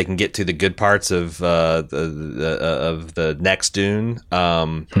 so they can get to the good parts of the next Dune.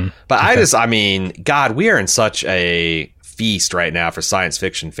 But I mean, God, we are in such a feast right now for science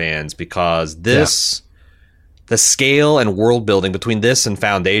fiction fans, because the scale and world building between this and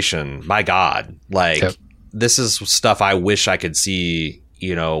Foundation, my God, like this is stuff I wish I could see,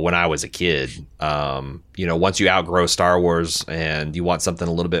 when I was a kid. Once you outgrow Star Wars and you want something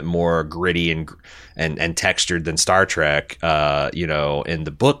a little bit more gritty and textured than Star Trek, in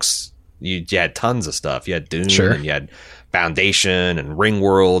the books, you had tons of stuff. You had Dune and you had Foundation and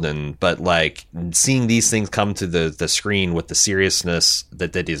Ringworld, but like seeing these things come to the screen with the seriousness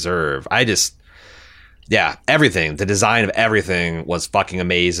that they deserve, everything. The design of everything was fucking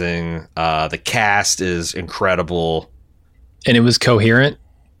amazing. The cast is incredible. And it was coherent,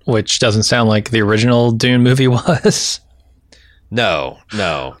 which doesn't sound like the original Dune movie was. No.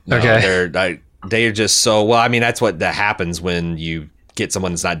 Okay. They're just so, well, I mean, that's what that happens when you get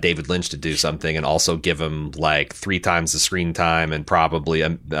someone that's not David Lynch to do something and also give them like 3 times the screen time and probably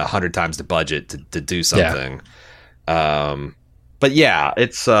 100 times the budget to do something. But yeah,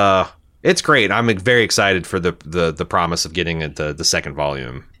 it's great. I'm very excited for the promise of getting the second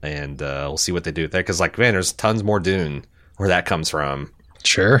volume, and we'll see what they do with that. Because like, man, there's tons more Dune where that comes from.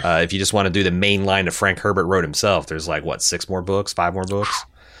 Sure. If you just want to do the main line that Frank Herbert wrote himself, there's like 5 more books.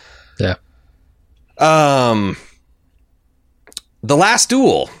 Yeah. The Last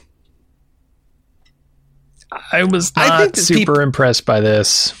Duel. I was not super impressed by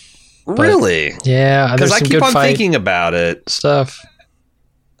this. Really? Yeah, because I keep on thinking about it. Stuff.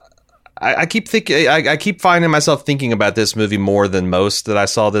 I keep thinking. I keep finding myself thinking about this movie more than most that I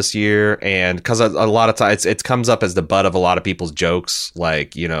saw this year, and because a lot of times it comes up as the butt of a lot of people's jokes,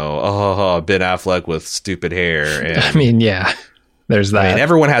 like Ben Affleck with stupid hair. And, I mean, yeah, there's that. I mean,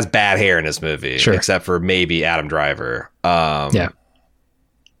 everyone has bad hair in this movie, except for maybe Adam Driver.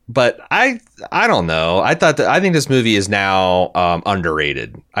 But I don't know. I think this movie is now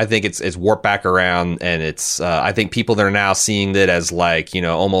underrated. I think it's warped back around, and it's I think people that are now seeing it as like,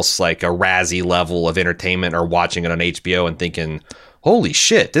 almost like a Razzie level of entertainment are watching it on HBO and thinking, holy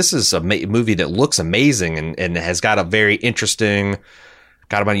shit, this is a movie that looks amazing and has got a very interesting,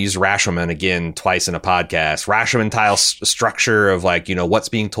 God, I'm going to use Rashomon again twice in a podcast. Rashomon-style structure of like, what's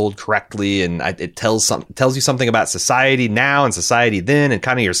being told correctly. And it tells you something about society now and society then, and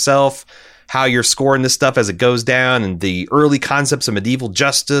kind of yourself, how you're scoring this stuff as it goes down, and the early concepts of medieval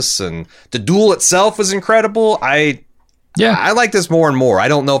justice, and the duel itself was incredible. I like this more and more. I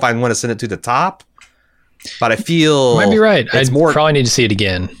don't know if I want to send it to the top, but I feel you might be right. I probably need to see it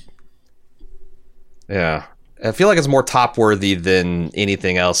again. Yeah. I feel like it's more top worthy than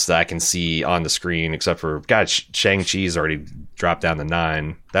anything else that I can see on the screen, except for, God, Shang-Chi's already dropped down to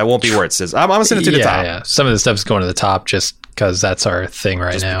 9. That won't be where it says. I'm going to send it to the top. Yeah. Some of the stuff's going to the top just because that's our thing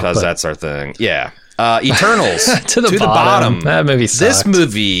now. Just because that's our thing. Yeah. Eternals to the bottom. That movie sucked.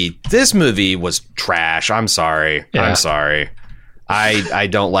 This movie was trash. I'm sorry. Yeah. I'm sorry. I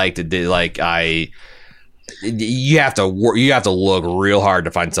don't like to do you have to look real hard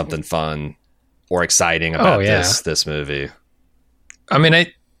to find something fun or exciting about this movie. I mean,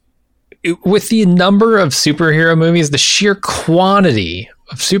 with the number of superhero movies, the sheer quantity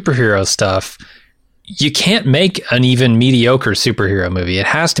superhero stuff, you can't make an even mediocre superhero movie. It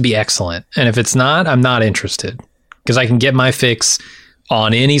has to be excellent. And if it's not, I'm not interested, because I can get my fix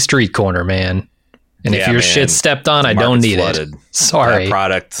on any street corner, man. And if your shit stepped on, I don't need it. Sorry. That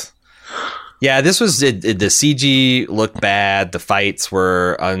product. Yeah, this was the CG looked bad. The fights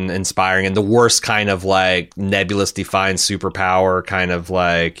were uninspiring, and the worst kind of like nebulous defined superpower kind of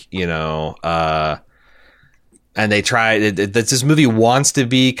like, you know, and they tried this movie wants to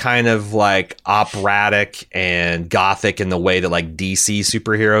be kind of like operatic and gothic in the way that like DC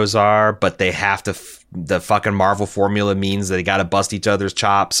superheroes are, but they have to the fucking Marvel formula means that they got to bust each other's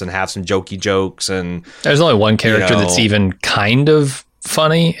chops and have some jokey jokes, and there's only one character that's even kind of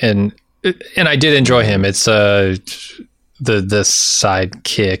funny, and I did enjoy him. It's the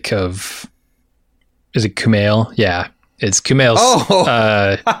sidekick of, is it Kumail? Yeah, it's Kumail's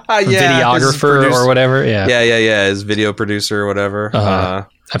videographer or whatever. Yeah, his video producer or whatever. I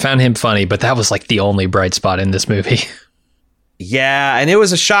found him funny, but that was like the only bright spot in this movie. Yeah, and it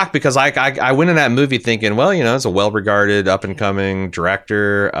was a shock because I went in that movie thinking, well, you know, it's a well-regarded, up-and-coming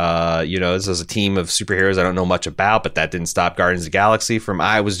director. You know, this is a team of superheroes I don't know much about, but that didn't stop Guardians of the Galaxy from...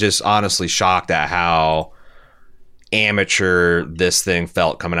 I was just honestly shocked at how amateur this thing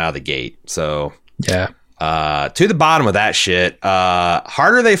felt coming out of the gate. So, yeah. To the bottom of that shit.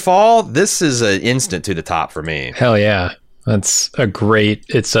 Harder They Fall, this is an instant to the top for me. Hell yeah. It's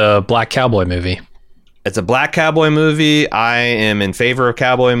a black cowboy movie. It's a black cowboy movie. I am in favor of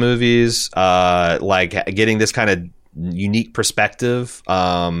cowboy movies, like getting this kind of unique perspective.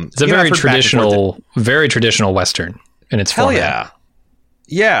 It's a very traditional Western in its format. Hell yeah.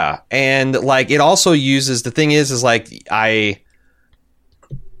 Yeah. And like, it also uses, the thing is like, coming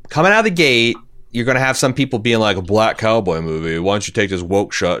out of the gate, you're going to have some people being like, a black cowboy movie, why don't you take this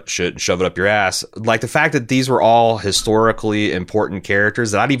woke shit and shove it up your ass? Like the fact that these were all historically important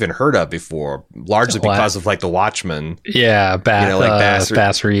characters that I'd even heard of before, largely because of like the Watchmen. Yeah,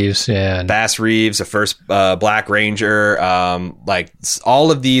 Bass Reeves. Yeah, Bass Reeves, the first Black Ranger. Like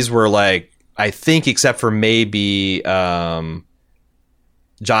all of these were like, I think except for maybe Jonathan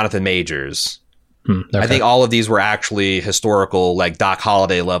Majors. Okay. I think all of these were actually historical, like Doc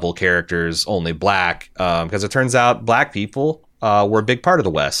Holliday level characters, only black, because it turns out black people were a big part of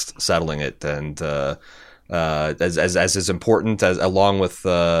the West settling it, and as important as along with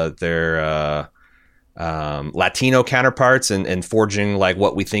their Latino counterparts and forging like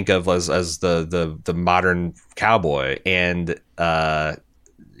what we think of as the modern cowboy. And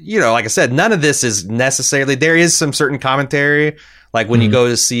you know, like I said, none of this is necessarily, there is some certain commentary. Like when you go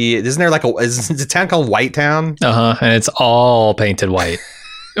to see, isn't there like is a town called White Town? And it's all painted white.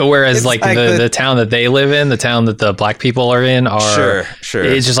 Whereas like the town that they live in, the town that the black people are in are sure.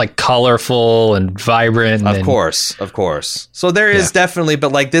 It's just like colorful and vibrant. Of course. So there is definitely,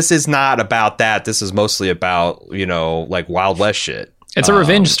 but like this is not about that. This is mostly about, you know, like Wild West shit. It's a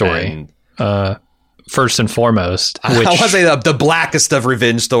revenge story. First and foremost, I want to say the blackest of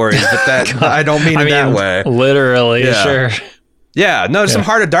revenge stories, but that I don't mean that way. Literally, sure. Yeah, no, there's some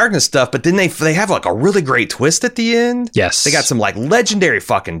Heart of Darkness stuff, but then they have like a really great twist at the end. Yes. They got some like legendary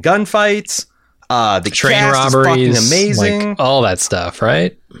fucking gunfights. The train cast robberies, is fucking amazing. Like, all that stuff,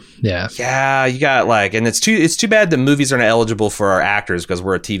 right? Yeah. Yeah, you got like, and it's too bad that movies aren't eligible for our actors because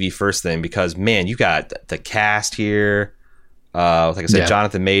we're a TV first thing, because man, you got the cast here. Like I said,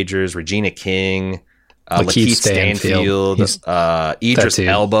 Jonathan Majors, Regina King, Lakeith Stanfield, Idris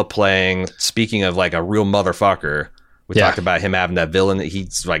Elba playing, speaking of like a real motherfucker. We talked about him having that villain that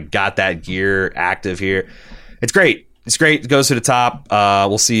he's like got that gear active here. It's great. It goes to the top.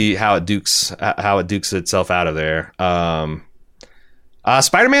 We'll see how it dukes itself out of there.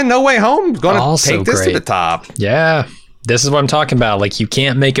 Spider-Man No Way Home is going to take this to the top. Yeah. This is what I'm talking about. Like, you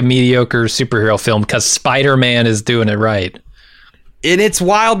can't make a mediocre superhero film because Spider-Man is doing it right. And it's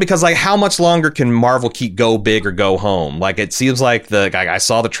wild because, like, how much longer can Marvel keep go big or go home? Like, it seems like I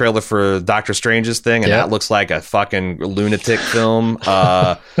saw the trailer for Doctor Strange's thing, and that looks like a fucking lunatic film.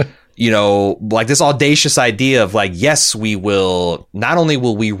 You know, like this audacious idea of like, yes, we will. Not only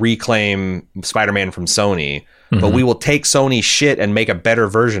will we reclaim Spider-Man from Sony, but we will take Sony's shit and make a better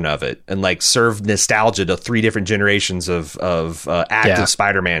version of it, and like serve nostalgia to 3 different generations of active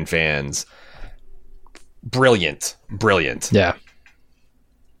Spider-Man fans. Brilliant. Yeah.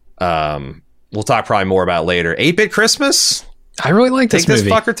 We'll talk probably more about later. 8-Bit Christmas. I really like this movie. Take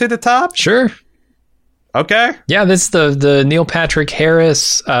this fucker to the top. Sure. Okay. Yeah, this is the Neil Patrick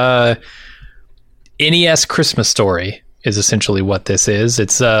Harris NES Christmas Story is essentially what this is.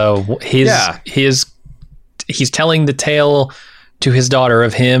 It's he's telling the tale to his daughter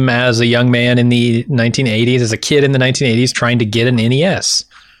of him as a young man in the 1980s, as a kid in the 1980s, trying to get an NES.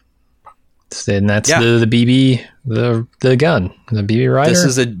 And that's the BB, the gun, the BB Rider.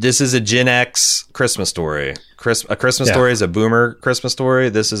 This is a Gen X Christmas story. A Christmas story is a boomer Christmas story.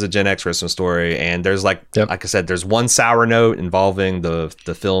 This is a Gen X Christmas story, and there's like I said, there's one sour note involving the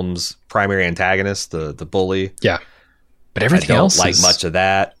film's primary antagonist, the bully. Yeah, but everything else like much of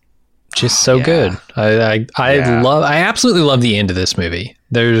that. Just so good. I absolutely love the end of this movie.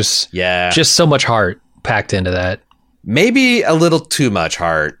 There's just so much heart packed into that. Maybe a little too much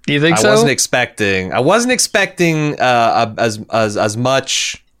heart. Do you think so? I wasn't expecting as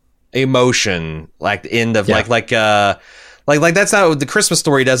much emotion like the end of like that's not the Christmas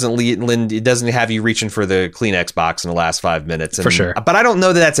story doesn't it doesn't have you reaching for the Kleenex box in the last 5 minutes. For sure. But I don't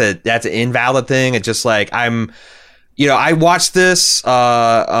know that that's an invalid thing. It's just like I watched this with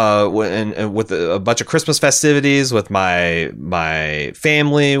a bunch of Christmas festivities with my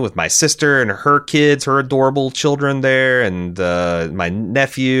family, with my sister and her kids, her adorable children there, and my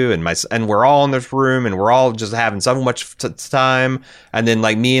nephew and we're all in this room and we're all just having so much time. And then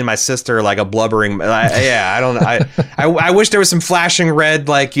like me and my sister, like a blubbering, I wish there was some flashing red,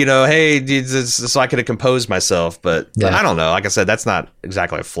 like, hey, so I could have composed myself, but I don't know. Like I said, that's not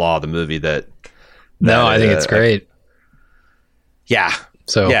exactly a flaw of the movie. No, I think it's great. Yeah.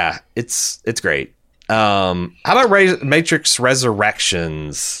 So yeah, it's great. How about Matrix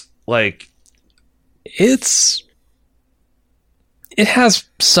Resurrections? Like, it has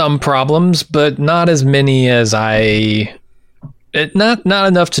some problems, but not as many as not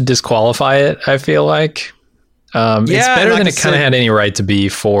enough to disqualify it. I feel like it's better than it kind of had any right to be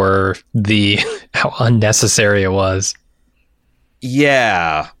for how unnecessary it was.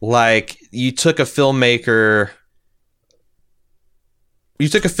 Yeah, like you took a filmmaker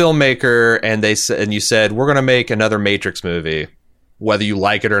and you said, we're going to make another Matrix movie, whether you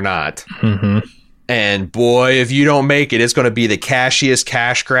like it or not. Mm-hmm. And boy, if you don't make it, it's going to be the cashiest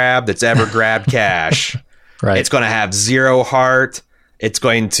cash grab that's ever grabbed cash. Right. It's going to have zero heart. It's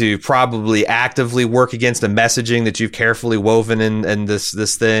going to probably actively work against the messaging that you've carefully woven in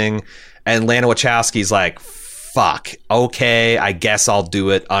this thing. And Lana Wachowski's like, fuck, okay, I guess I'll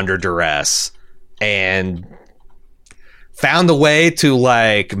do it under duress. And found a way to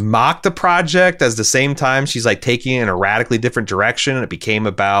like mock the project at the same time she's like taking it in a radically different direction. And it became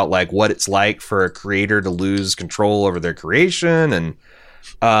about like what it's like for a creator to lose control over their creation. And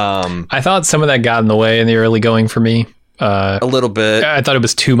I thought some of that got in the way in the early going for me. A little bit. I thought it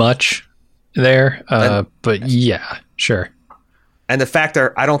was too much there. But yeah, sure. And the fact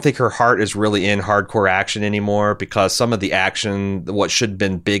that I don't think her heart is really in hardcore action anymore, because some of the action, what should have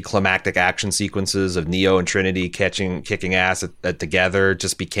been big climactic action sequences of Neo and Trinity kicking ass together,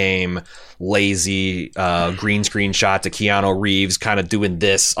 just became lazy green screen shots of Keanu Reeves kind of doing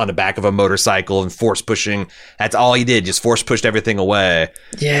this on the back of a motorcycle and force pushing. That's all he did, just force pushed everything away.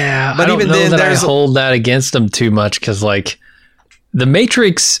 Yeah, but I don't know that I hold that against him too much, because like the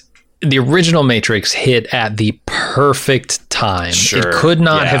Matrix. The original Matrix hit at the perfect time. Sure. It could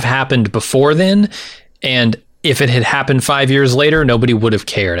not have happened before then. And if it had happened 5 years later, nobody would have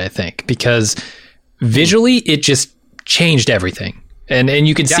cared, I think, because visually it just changed everything. And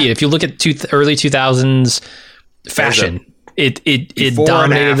you can see it. If you look at early 2000s fashion, it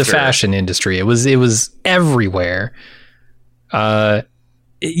dominated the fashion industry. It was everywhere. You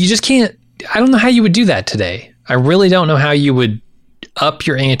just can't, I don't know how you would do that today. I really don't know how you would up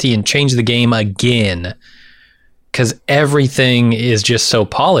your ante and change the game again, because everything is just so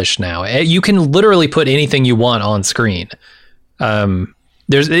polished now. You can literally put anything you want on screen.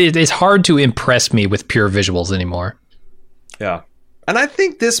 It's hard to impress me with pure visuals anymore. Yeah. And I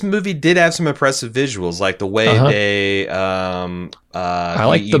think this movie did have some impressive visuals, like the way they. I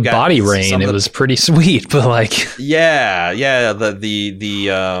like the body rain; it was pretty sweet. But like, the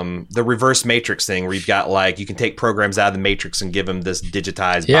reverse Matrix thing, where you've got like you can take programs out of the Matrix and give them this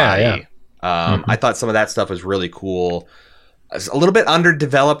digitized body. I thought some of that stuff was really cool. It's a little bit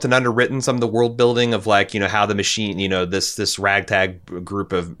underdeveloped and underwritten, some of the world building of like, how the machine, this ragtag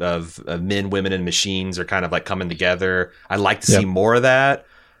group of men, women, and machines are kind of like coming together. I'd like to see more of that,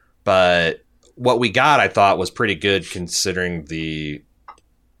 but what we got, I thought, was pretty good considering the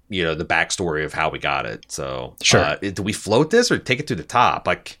backstory of how we got it. So sure. Do we float this or take it to the top?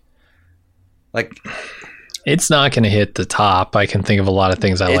 Like it's not going to hit the top. I can think of a lot of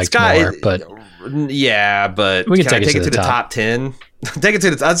things I like more, but yeah, but we can take it to the top 10. Let's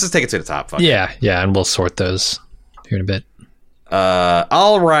just take it to the top. Yeah, and we'll sort those here in a bit.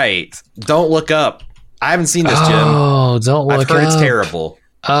 All right. Don't Look Up. I haven't seen this, Jim. Oh, Don't Look Up. I've heard it's terrible.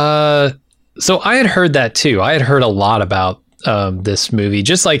 So I had heard that too. I had heard a lot about this movie,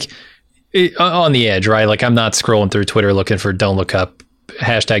 just like on the edge, right? Like I'm not scrolling through Twitter looking for "Don't Look Up,"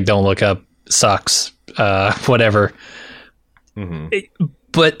 hashtag "Don't Look Up" sucks, whatever. Mm-hmm.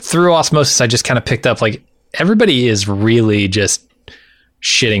 But through osmosis, I just kind of picked up like everybody is really just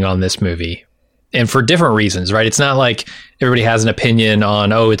shitting on this movie, and for different reasons, right? It's not like everybody has an opinion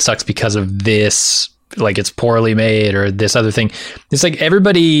on, oh, it sucks because of this, like it's poorly made or this other thing. It's like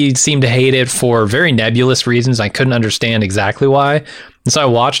everybody seemed to hate it for very nebulous reasons. I couldn't understand exactly why. And so I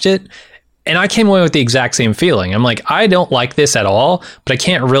watched it and I came away with the exact same feeling. I'm like, I don't like this at all, but I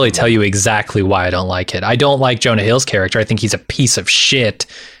can't really tell you exactly why I don't like it. I don't like Jonah Hill's character. I think he's a piece of shit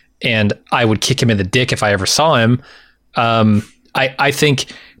and I would kick him in the dick if I ever saw him. I think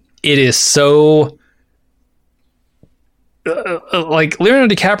it is so like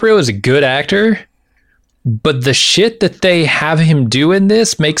Leonardo DiCaprio is a good actor, but the shit that they have him do in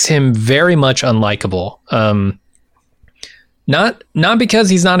this makes him very much unlikable. Not because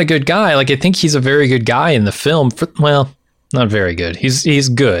he's not a good guy. Like I think he's a very good guy in the film. Well, not very good. He's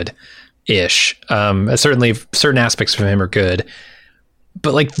good-ish. Certainly, certain aspects of him are good,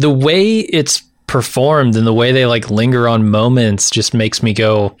 but like the way it's performed and the way they like linger on moments just makes me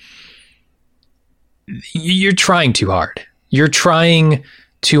go, "You're trying too hard. You're trying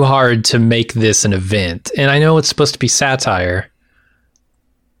too hard to make this an event." And I know it's supposed to be satire,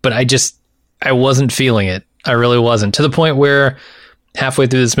 but I wasn't feeling it. I really wasn't, to the point where halfway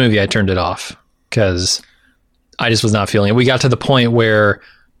through this movie, I turned it off because I just was not feeling it. We got to the point where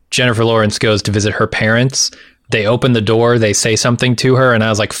Jennifer Lawrence goes to visit her parents. They open the door, they say something to her, and I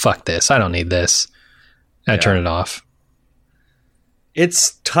was like, fuck this. I don't need this. And I turned it off.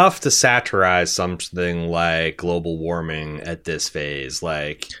 It's tough to satirize something like global warming at this phase.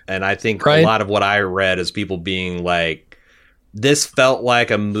 And I think a lot of what I read is people being like, this felt like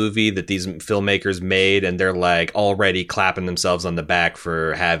a movie that these filmmakers made, and they're like already clapping themselves on the back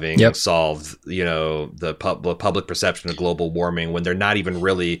for having solved, the public perception of global warming when they're not even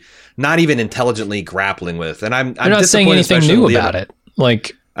intelligently grappling with. And I'm not saying anything new about it.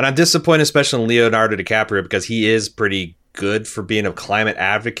 And I'm disappointed, especially in Leonardo DiCaprio, because he is pretty good for being a climate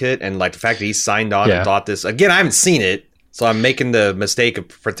advocate, and like the fact that he signed on and thought this. Again, I haven't seen it, so I'm making the mistake of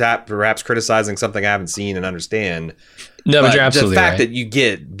perhaps criticizing something I haven't seen and understand. No, but you're absolutely the fact right. that you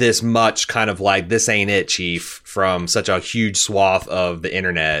get this much kind of like, this ain't it, Chief, from such a huge swath of the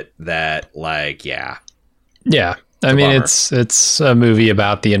internet that, like, yeah. I mean, it's a movie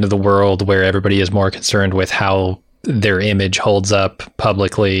about the end of the world where everybody is more concerned with how their image holds up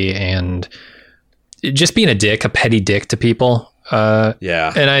publicly and just being a petty dick to people.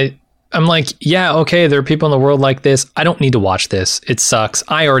 And I'm like, yeah, okay, there are people in the world like this. I don't need to watch this. It sucks.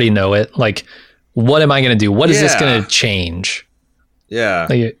 I already know it. Like, what am I going to do? What is this going to change? Yeah.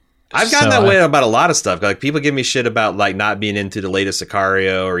 I've gotten that way about a lot of stuff. Like, people give me shit about like not being into the latest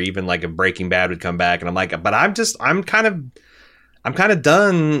Sicario, or even like if Breaking Bad would come back. And I'm like, but I'm kind of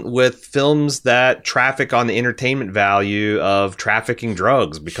done with films that traffic on the entertainment value of trafficking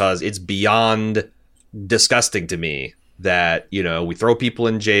drugs, because it's beyond disgusting to me that, we throw people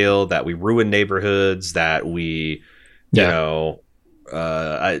in jail, that we ruin neighborhoods, that we,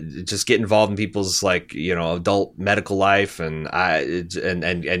 just get involved in people's adult medical life, and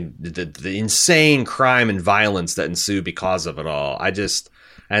the insane crime and violence that ensue because of it all. I'm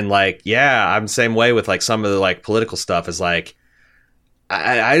the same way with like some of the like political stuff. Is like,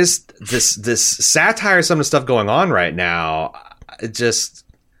 I just this satire of some of the stuff going on right now.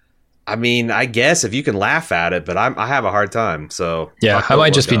 I mean, I guess if you can laugh at it, but I have a hard time. So I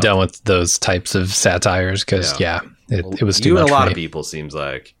might just be done with those types of satires because it was too much. You and a lot of people, seems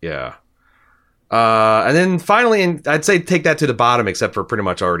like, and then finally, and I'd say take that to the bottom, except for pretty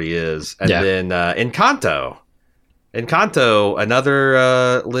much already is, and then Encanto,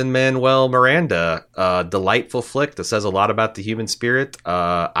 another Lin-Manuel Miranda, delightful flick that says a lot about the human spirit.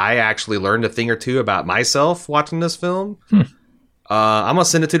 I actually learned a thing or two about myself watching this film. I'm gonna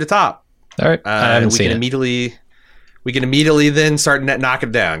send it to the top. All right, I haven't seen it. We can immediately then start knock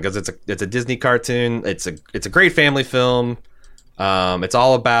it down, because it's a Disney cartoon. It's a great family film. It's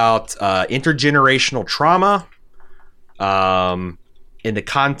all about intergenerational trauma. In the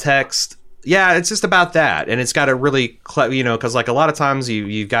context, it's just about that, and it's got a really because like a lot of times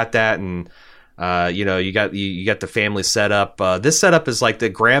you got that, and you got the family setup. This setup is like the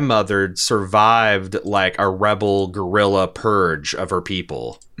grandmother survived like a rebel guerrilla purge of her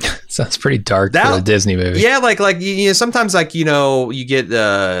people. Sounds pretty dark for a Disney movie. Yeah, like sometimes like you get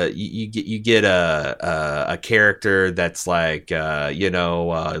a character that's like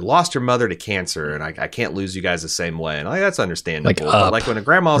lost your mother to cancer, and I can't lose you guys the same way, and like that's understandable. Like but like when a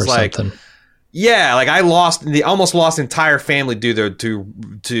grandma's like, something. Yeah, like I almost lost entire family due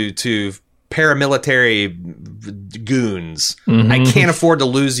to paramilitary goons. Mm-hmm. I can't afford to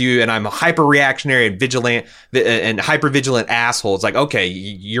lose you, and I'm a hyper reactionary and vigilant and hyper vigilant asshole. It's like, okay,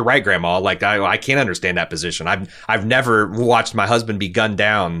 you're right, Grandma. Like I can't understand that position. I've never watched my husband be gunned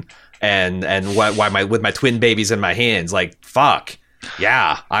down and with my twin babies in my hands. Like fuck.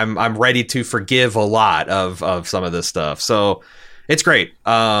 Yeah, I'm ready to forgive a lot of some of this stuff. So it's great.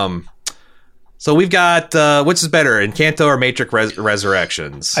 So we've got which is better, Encanto or Matrix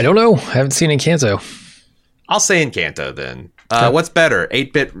Resurrections? I don't know. I haven't seen Encanto. I'll say Encanto then. What's better,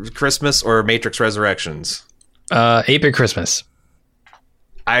 8-Bit Christmas or Matrix Resurrections? 8-Bit Christmas.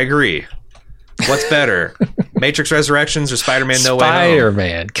 I agree. What's better, Matrix Resurrections or Spider-Man No Way Home?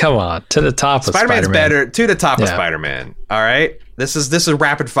 Spider-Man, come on, to the top of Spider-Man's Spider-Man. better, to the top of Spider-Man. All right, this is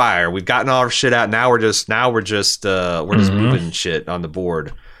rapid fire. We've gotten all our shit out. Now we're just moving shit on the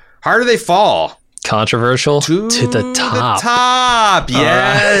board. Harder They Fall. Controversial to the top. The top.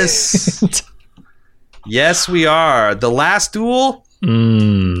 Yes. Right. Yes, we are. The Last Duel.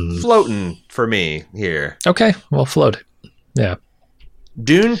 Floating for me here. Okay, well, float. Yeah.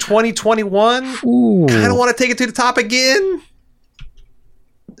 Dune 2021. Ooh. Kind of want to take it to the top again.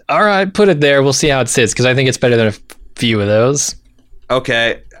 All right, put it there. We'll see how it sits because I think it's better than a few of those.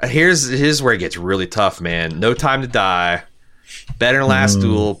 Okay, here's where it gets really tough, man. No Time to Die. Better than Last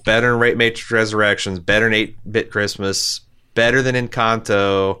Duel, better than Matrix Resurrections, better than 8-Bit Christmas, better than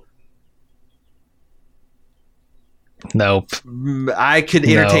Encanto. Nope. I could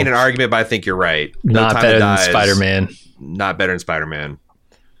entertain an argument, but I think you're right. Not better than Spider-Man. Not better than Spider-Man.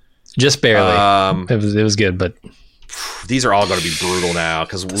 Just barely. It was good, but these are all going to be brutal now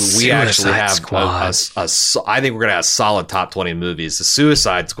because we actually have I think we're going to have solid top 20 movies. The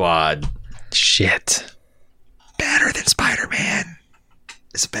Suicide Squad. Shit. Better than Spider-Man.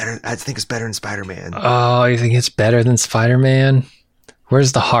 It's better. I think it's better than Spider-Man. Oh, you think it's better than Spider-Man?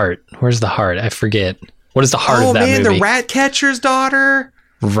 Where's the heart? I forget. What is the heart of that movie? Oh, man, the Ratcatcher's daughter.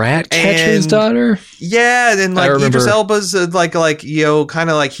 Ratcatcher's daughter? Yeah, and like Idris Elba's like kind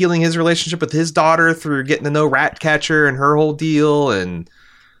of like healing his relationship with his daughter through getting to know Ratcatcher and her whole deal, and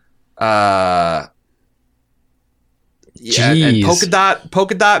yeah, and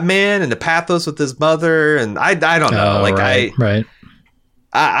Polka Dot Man and the pathos with his mother, and I don't know, right.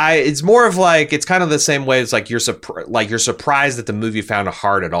 I it's more of like it's kind of the same way. It's like you're surprised that the movie found a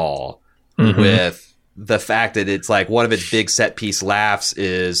heart at all with the fact that it's like one of its big set piece laughs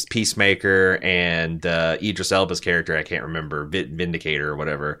is Peacemaker and Idris Elba's character, I can't remember, Vindicator or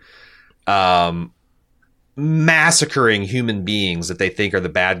whatever, massacring human beings that they think are the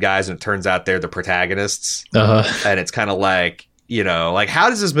bad guys, and it turns out they're the protagonists. And it's kind of like, like how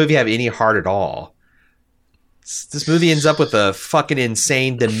does this movie have any heart at all? This movie ends up with a fucking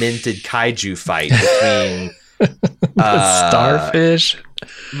insane demented kaiju fight between starfish,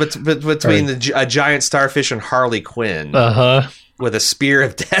 between a giant starfish and Harley Quinn with a spear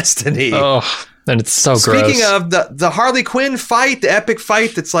of destiny. Oh, and it's so gross. Speaking of the Harley Quinn fight, the epic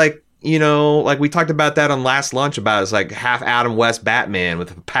fight that's like, like we talked about that on Last Lunch about, it's like half Adam West Batman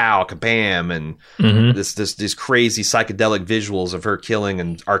with a pow, kabam, and these crazy psychedelic visuals of her killing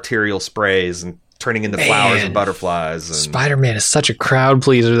and arterial sprays and turning into flowers and butterflies. And Spider-Man is such a crowd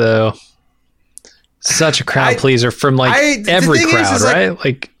pleaser, though. Such a crowd pleaser from every crowd,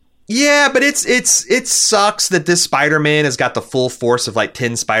 right? Yeah, but it sucks that this Spider-Man has got the full force of like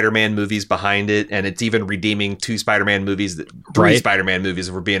 10 Spider-Man movies behind it, and it's even redeeming 3 Spider-Man movies, Spider-Man movies,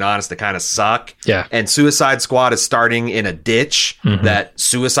 if we're being honest, that kind of suck. Yeah. And Suicide Squad is starting in a ditch that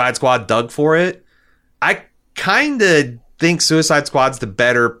Suicide Squad dug for it. I kind of think Suicide Squad's the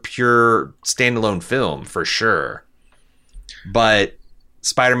better pure standalone film for sure. But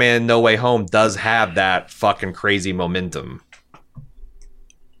Spider-Man No Way Home does have that fucking crazy momentum.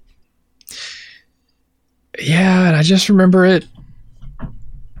 Yeah, and I just remember it.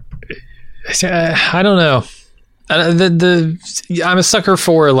 I don't know. I'm a sucker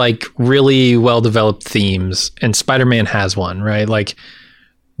for like really well developed themes, and Spider-Man has one, right? Like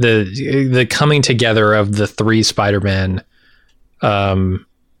the coming together of the 3 Spider-Men to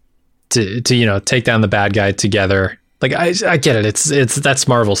take down the bad guy together. Like I get it. It's that's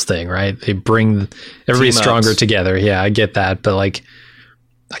Marvel's thing, right? They bring everybody stronger together. Yeah, I get that, but like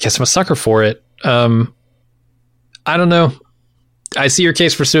I guess I'm a sucker for it. I don't know. I see your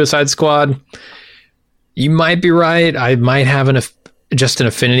case for Suicide Squad. You might be right. I might have just an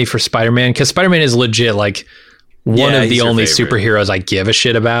affinity for Spider-Man, because Spider-Man is legit like one of the only superheroes I give a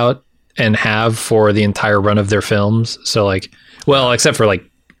shit about and have for the entire run of their films. So like, well, except for like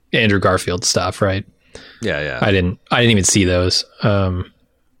Andrew Garfield stuff, right? Yeah. I didn't even see those.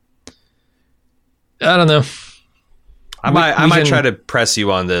 I don't know. I might try to press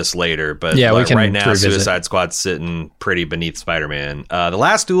you on this later, but yeah, we can right now revisit. Suicide Squad's sitting pretty beneath Spider-Man. The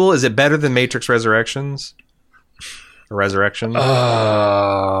Last Duel, is it better than Matrix Resurrections? Resurrection?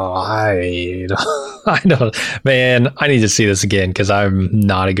 I don't. Man, I need to see this again because I'm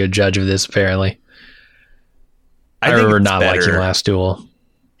not a good judge of this. Apparently, I remember not liking Last Duel.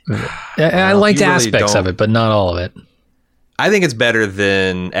 I liked aspects of it, but not all of it. I think it's better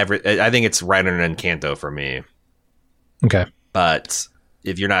than I think it's right under Encanto for me. Okay, but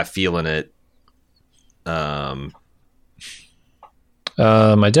if you're not feeling it, I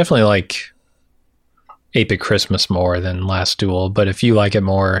definitely like 8-Bit Christmas more than Last Duel. But if you like it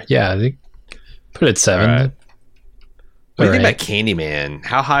more, yeah, put it 7. Right. What do you think about Candyman?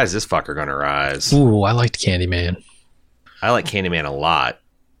 How high is this fucker going to rise? Ooh, I liked Candyman. I like Candyman a lot.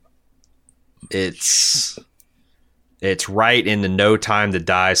 It's right in the No Time to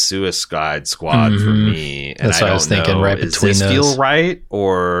Die Suicide Squad for me. And that's what I was thinking, right between those. Does this feel right?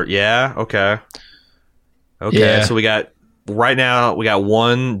 Or, yeah? Okay. Yeah. So we got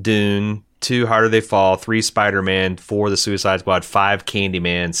 1 Dune, 2 Harder They Fall, 3 Spider-Man, 4 The Suicide Squad, 5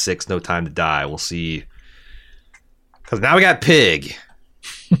 Candyman, 6 No Time to Die. We'll see. Because now we got Pig.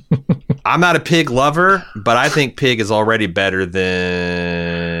 I'm not a Pig lover, but I think Pig is already better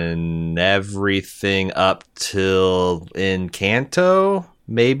than everything up till Encanto.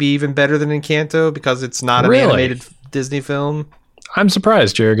 Maybe even better than Encanto because it's not an animated Disney film. I'm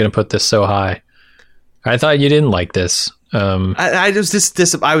surprised you're going to put this so high. I thought you didn't like this. I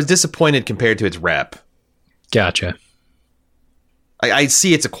was disappointed compared to its rep. Gotcha. I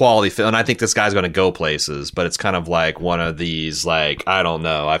see it's a quality film, and I think this guy's going to go places, but it's kind of like one of these, like, I don't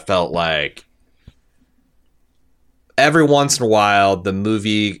know. I felt like every once in a while, the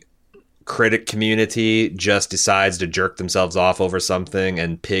movie critic community just decides to jerk themselves off over something,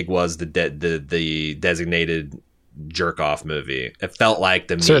 and Pig was the designated jerk-off movie. It felt like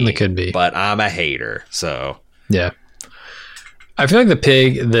to me. Certainly could be. But I'm a hater, so. Yeah. I feel like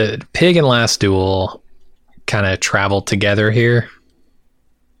the Pig and Last Duel kind of travel together here.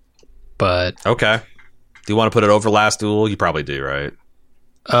 But okay. Do you want to put it over Last Duel? You probably do, right?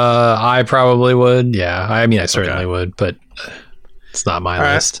 I probably would. Yeah. I mean, I certainly would, but it's not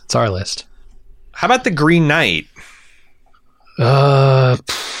my list. Right. It's our list. How about the Green Knight?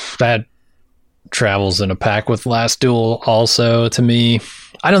 That travels in a pack with Last Duel also to me.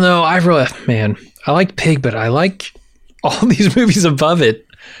 I don't know. I like Pig, but I like all these movies above it.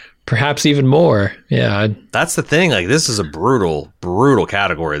 Perhaps even more. Yeah. That's the thing. Like, this is a brutal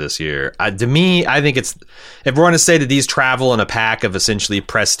category this year. To me, I think it's, if we're going to say that these travel in a pack of essentially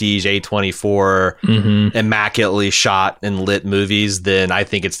prestige A24, immaculately shot and lit movies, then I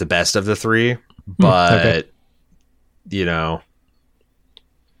think it's the best of the 3. But, you know,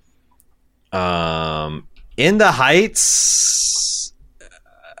 In the Heights,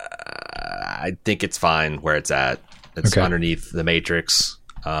 I think it's fine where it's at. It's underneath The Matrix.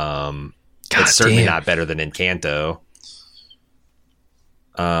 It's certainly not better than Encanto.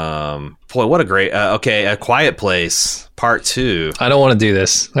 Boy, what a great A Quiet Place Part 2. I don't want to do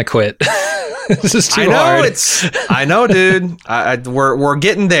this. I quit. This is too hard. I know, dude. We're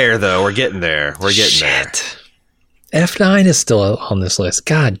getting there though. We're getting there. F9 is still on this list.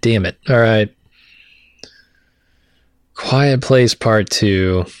 God damn it. All right. Quiet Place Part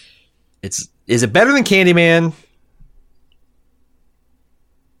 2. Is it better than Candyman?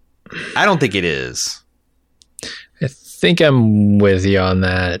 I don't think it is. I think I'm with you on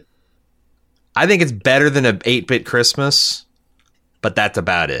that. I think it's better than an 8-Bit Christmas, but that's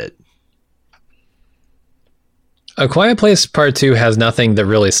about it. A Quiet Place Part 2 has nothing that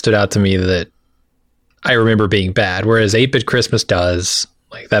really stood out to me that I remember being bad, whereas 8-Bit Christmas does.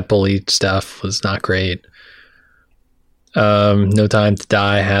 Like, that bully stuff was not great. No Time to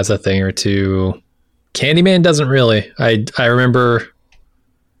Die has a thing or two. Candyman doesn't really. I remember...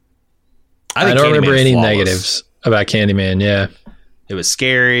 I don't remember any negatives about Candyman. Yeah, it was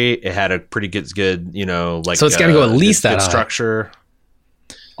scary. It had a pretty good, like. So it's got to go at least that high. Structure.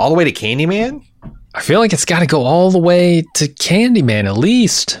 All the way to Candyman. I feel like it's got to go all the way to Candyman at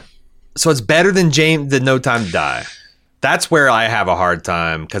least. So it's better than the No Time to Die. That's where I have a hard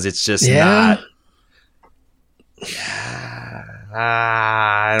time because it's just not.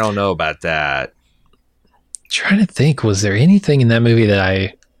 I don't know about that. I'm trying to think, was there anything in that movie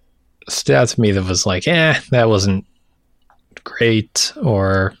that stood out to me that was like, that wasn't great,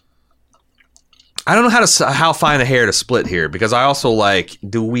 or I don't know how fine a hair to split here, because I also like,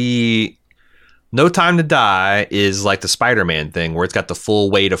 do we No Time to Die is like the Spider-Man thing where it's got the full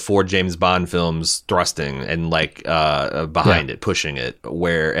weight of 4 James Bond films thrusting and like behind it, pushing it,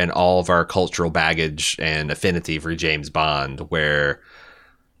 and all of our cultural baggage and affinity for James Bond, where,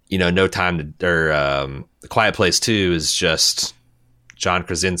 you know, Quiet Place 2 is just John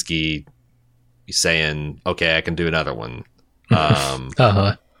Krasinski saying, okay, I can do another one.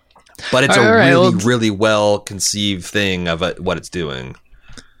 But it's really well conceived thing of what it's doing.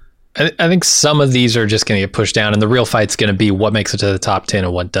 I think some of these are just going to get pushed down, and the real fight's going to be what makes it to the top 10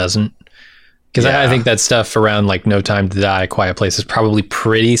 and what doesn't. Because I think that stuff around like No Time to Die, Quiet Place is probably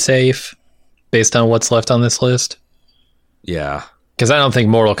pretty safe based on what's left on this list. Yeah. Because I don't think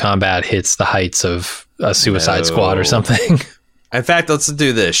Mortal Kombat hits the heights of a Suicide Squad or something. In fact, let's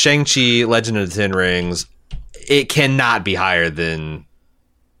do this. Shang-Chi, Legend of the Ten Rings, it cannot be higher than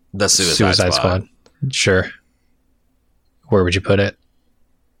the Suicide Squad. Sure. Where would you put it?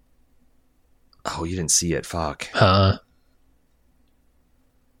 Oh, you didn't see it. Fuck.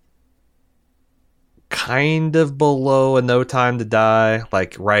 Kind of below a No Time to Die,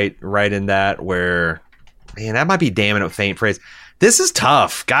 like right in that where, man, that might be damn it faint praise. This is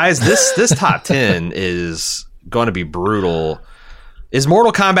tough, guys. This top 10 is going to be brutal. Is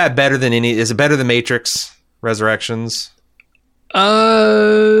Mortal Kombat better than any? Is it better than Matrix Resurrections?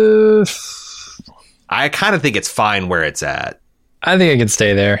 I kind of think it's fine where it's at. I think I can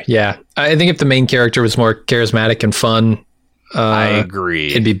stay there. Yeah. I think if the main character was more charismatic and fun, I agree.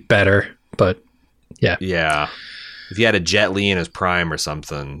 It'd be better, but yeah. Yeah. If you had a Jet Li in his prime or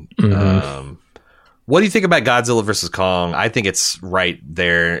something. Mm-hmm. What do you think about Godzilla vs. Kong? I think it's right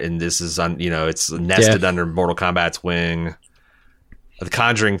there, and this is it's nested under Mortal Kombat's wing. The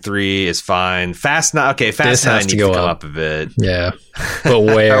Conjuring 3 is fine. Fast 9 needs to come up a bit. Yeah. But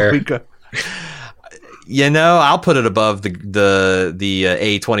where? I'll put it above the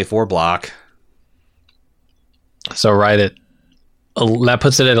A24 block. So that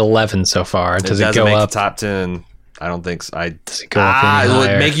puts it at 11 so far. Does it go up? The top 10. I don't think so. Does it go up any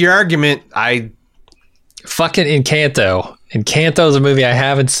higher? Make your argument. Fucking Encanto. Encanto is a movie I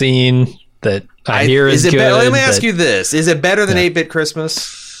haven't seen that I hear is good. Let me ask you this. Is it better than 8-Bit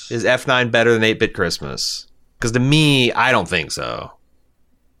Christmas? Is F9 better than 8-Bit Christmas? Because to me, I don't think so.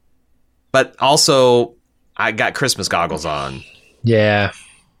 But also, I got Christmas goggles on. Yeah.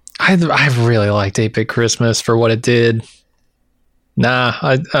 I really liked 8-Bit Christmas for what it did. Nah,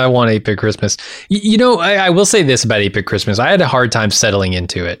 I want 8-Bit Christmas. I will say this about 8-Bit Christmas. I had a hard time settling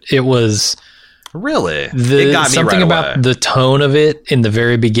into it. It was... Really? It got me something right about away. The tone of it in the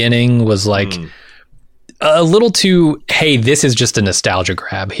very beginning was like a little too, hey, this is just a nostalgia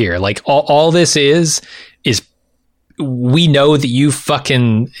grab here. Like all this is we know that you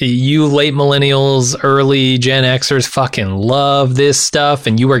late millennials, early Gen Xers fucking love this stuff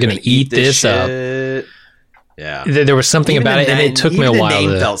and you are going to eat this up. Yeah. There was something about it, and it took me a while.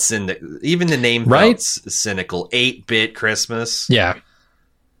 Even the name felt cynical. 8-Bit Christmas. Yeah.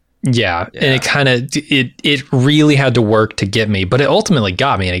 Yeah, and it kind of it really had to work to get me, but it ultimately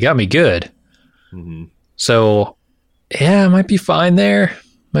got me, and it got me good. Mm-hmm. So, yeah, it might be fine there.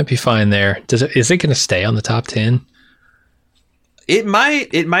 Is it going to stay on the top 10? It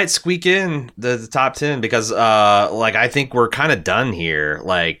might squeak in the top 10 because I think we're kind of done here.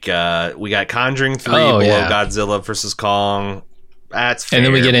 Like we got Conjuring 3 below Godzilla vs. Kong. That's fair. And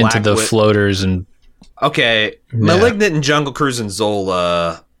then we get into the floaters and Malignant and Jungle Cruise and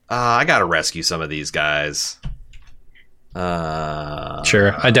Zola. I gotta rescue some of these guys.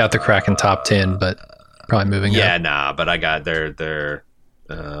 Sure, I doubt they're cracking top 10, but probably moving. Yeah, up. nah, but I got their.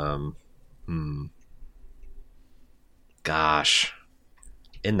 Gosh,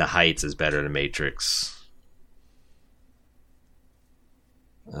 In the Heights is better than Matrix.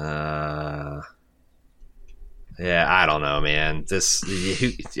 Yeah, I don't know, man.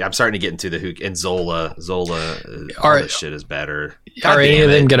 I'm starting to get into and Zola. All this shit is better. Are any of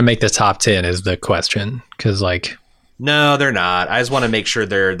them going to make the top 10 is the question. Because, no, they're not. I just want to make sure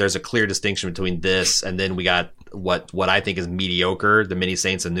there's a clear distinction between this and then we got what I think is mediocre, the Many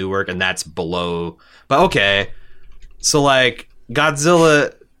Saints of Newark, and that's below. But okay. So,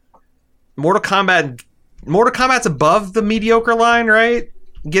 Godzilla, Mortal Kombat's above the mediocre line, right?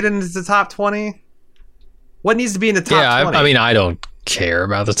 Get into the top 20? What needs to be in the top 20? I mean, I don't care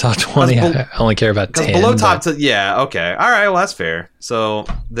about the top 20. I only care about 10. Below top, okay. All right, well, that's fair. So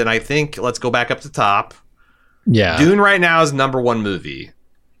then I think let's go back up to top. Yeah. Dune right now is number 1 movie.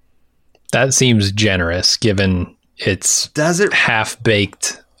 That seems generous given its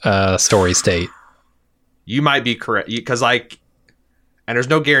half-baked story state. You might be correct. Because, and there's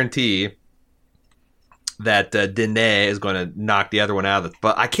no guarantee that Dene is going to knock the other one out of the,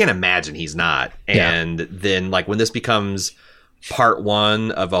 but I can't imagine he's not. And then like when this becomes part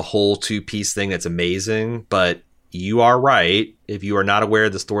one of a whole 2-piece thing that's amazing, but you are right. If you are not aware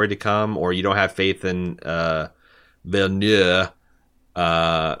of the story to come, or you don't have faith in Villeneuve,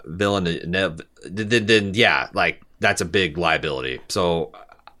 then yeah, like that's a big liability. So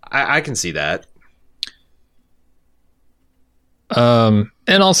I can see that.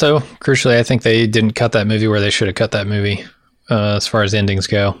 And also, crucially, I think they didn't cut that movie where they should have cut that movie, as far as endings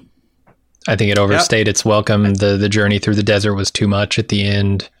go. I think it overstayed its welcome. The journey through the desert was too much at the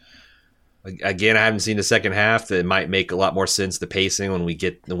end. Again, I haven't seen the second half. It might make a lot more sense, the pacing,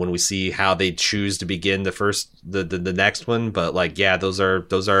 when we see how they choose to begin the next one. But like, yeah, those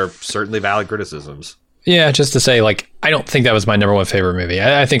are certainly valid criticisms. Yeah, just to say, like, I don't think that was my number one favorite movie.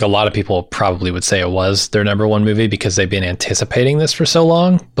 I think a lot of people probably would say it was their number one movie because they've been anticipating this for so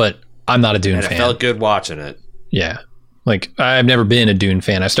long, but I'm not a Dune fan. It felt good watching it. Yeah. Like, I've never been a Dune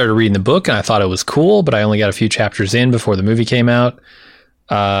fan. I started reading the book and I thought it was cool, but I only got a few chapters in before the movie came out.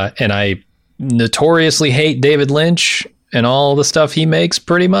 And I notoriously hate David Lynch and all the stuff he makes,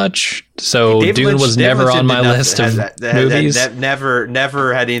 pretty much. So Dune was never on my list of movies. That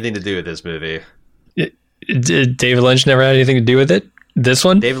never had anything to do with this movie. David Lynch never had anything to do with it? This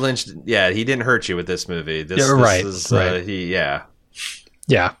one? David Lynch, yeah, he didn't hurt you with this movie. Right.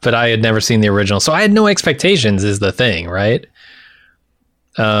 Yeah, but I had never seen the original, so I had no expectations is the thing, right?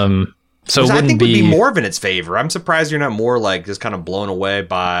 So it I think would be more of in its favor. I'm surprised you're not more like just kind of blown away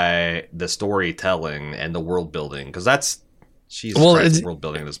by the storytelling and the world building, because that's world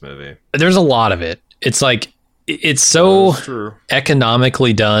building in this movie. There's a lot of it. It's like it's so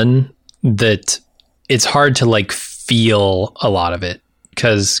economically done that it's hard to like feel a lot of it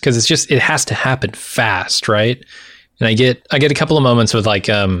because it's just, it has to happen fast, right? And I get a couple of moments with like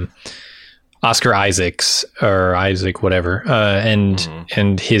Oscar Isaacs or Isaac whatever,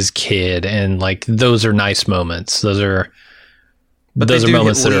 and his kid, and like those are nice moments. Those are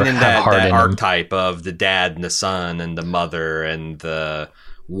moments that have heart in them. Archetype of the dad and the son and the mother and the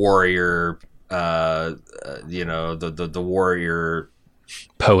warrior, the warrior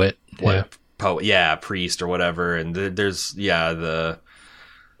poet, priest or whatever, and there's the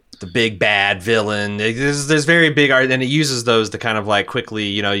big bad villain. There's very big art, and it uses those to kind of like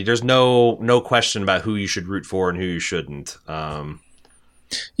quickly, there's no question about who you should root for and who you shouldn't. I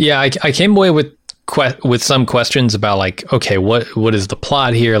came away with some questions about like, okay, what is the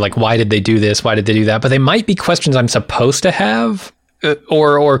plot here? Like, why did they do this? Why did they do that? But they might be questions I'm supposed to have,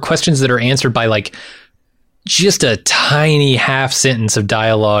 or questions that are answered by like just a tiny half sentence of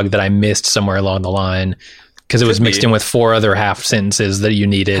dialogue that I missed somewhere along the line because it was mixed in with 4 other half sentences that you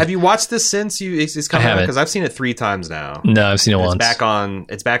needed. Have you watched this since it's come out? Because I've seen it 3 times now. No, I've seen it once. It's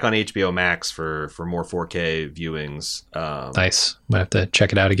back on HBO Max for more 4K viewings. Nice. Might have to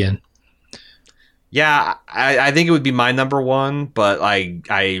check it out again. Yeah, I think it would be my number one, but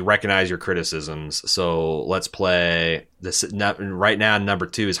I recognize your criticisms. So let's play this right now. Number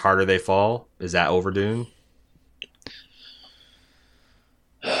 2 is Harder They Fall. Is that over Dune?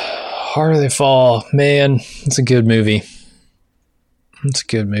 Harder They Fall, man, it's a good movie. It's a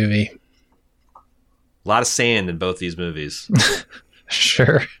good movie. A lot of sand in both these movies.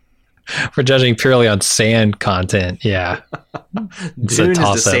 Sure. We're judging purely on sand content. Yeah. Dune is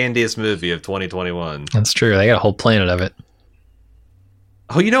the sandiest movie of 2021. That's true. They got a whole planet of it.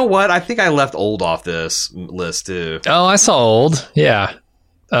 Oh, you know what? I think I left Old off this list too. Oh, I saw Old. Yeah.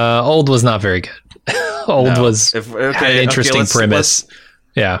 Old was not very good. Old had an interesting premise.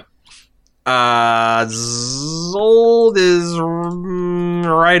 Yeah. Old is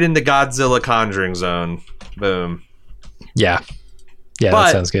right in the Godzilla Conjuring zone. Boom. Yeah, but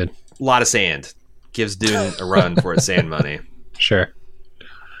that sounds good. A lot of sand gives Dune a run for its sand money. Sure.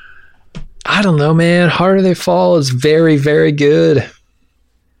 I don't know, man. Harder They Fall is very, very good.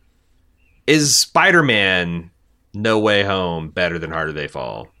 Is Spider-Man No Way Home better than Harder They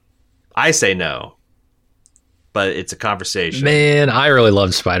Fall? I say no. But it's a conversation. Man, I really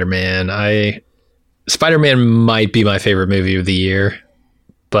loved Spider-Man. Spider-Man might be my favorite movie of the year.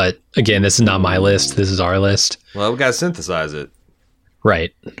 But again, this is not my list. This is our list. Well, we got to synthesize it.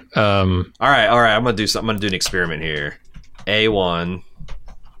 Right. All right. I'm going to do something. I'm going to do an experiment here. A1.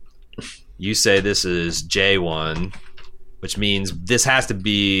 You say this is J1, which means this has to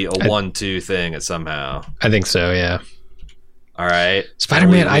be a 1-2 thing somehow. I think so, yeah. All right,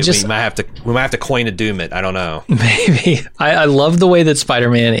 Spider-Man. We might have to coin a Doom it. I don't know. Maybe. I love the way that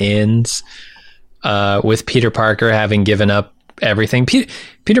Spider-Man ends with Peter Parker having given up everything.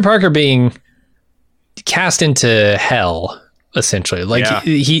 Peter Parker being cast into hell, essentially. Like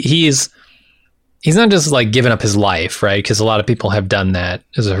he is he's not just like giving up his life, right? Because a lot of people have done that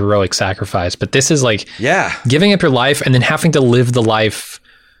as a heroic sacrifice, but this is like giving up your life and then having to live the life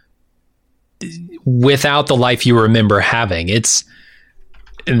without the life you remember having. It's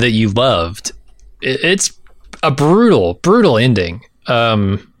that you loved. It's a brutal ending.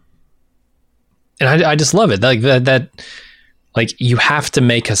 And I just love it. Like that like you have to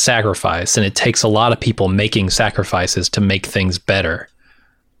make a sacrifice, and it takes a lot of people making sacrifices to make things better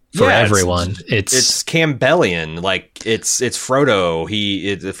for everyone. It's Campbellian. Like it's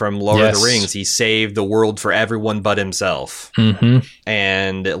Frodo. From Lord of the Rings. He saved the world for everyone but himself. Mm-hmm.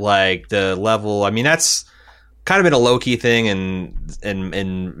 And like the level, I mean, that's kind of been a low-key thing, and at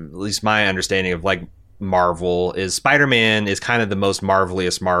least my understanding of like Marvel is Spider-Man is kind of the most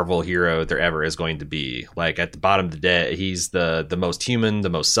marvelous Marvel hero there ever is going to be. Like at the bottom of the day, he's the most human, the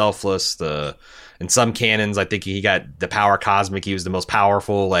most selfless. In some canons, I think he got the power cosmic. He was the most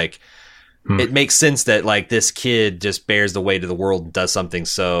powerful. Like it makes sense that like this kid just bears the weight of the world and does something.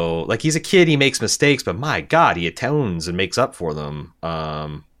 So like he's a kid, he makes mistakes, but my God, he atones and makes up for them.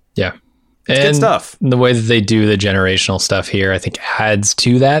 Yeah. It's good stuff. The way that they do the generational stuff here, I think adds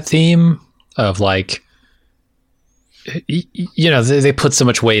to that theme of like, you know, they put so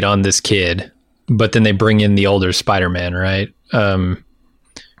much weight on this kid, but then they bring in the older Spider-Man, right?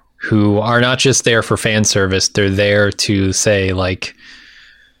 Who are not just there for fan service. They're there to say like,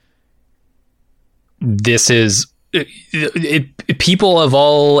 this is people of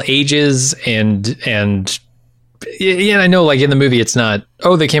all ages and I know like in the movie, it's not,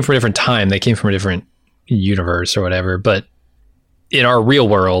 they came from a different time. They came from a different universe or whatever. But in our real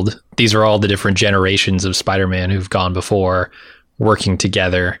world, these are all the different generations of Spider-Man who've gone before, working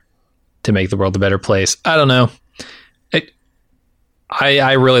together to make the world a better place. I don't know.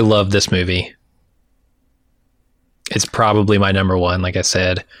 I really love this movie. It's probably my number one, like I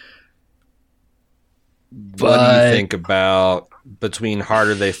said. What do you think about between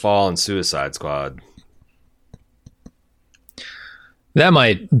Harder They Fall and Suicide Squad? That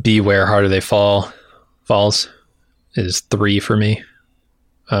might be where Harder They falls is 3 for me.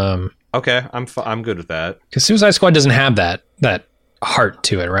 Okay, I'm good with that. Because Suicide Squad doesn't have that heart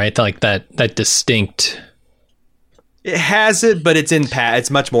to it, right? Like that distinct. It has it, but it's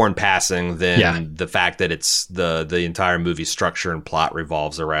much more in passing than the fact that it's the entire movie structure and plot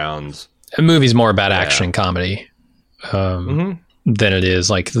revolves around. A movie's more about action and comedy than it is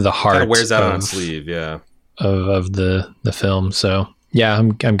like the heart. Kind of wears that on its sleeve, of the film. So yeah,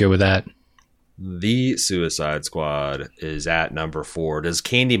 I'm good with that. The Suicide Squad is at number 4. Does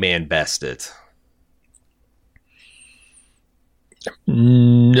Candyman best it?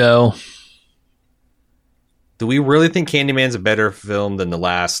 No. Do we really think Candyman's a better film than the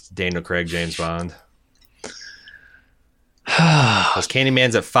last Daniel Craig James Bond? Because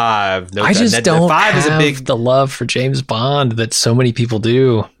Candyman's at 5. I just don't have the love for James Bond that so many people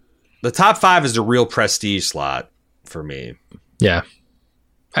do. The top 5 is the real prestige slot for me. Yeah.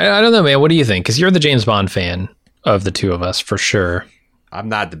 I don't know, man. What do you think? Because you're the James Bond fan of the two of us, for sure. I'm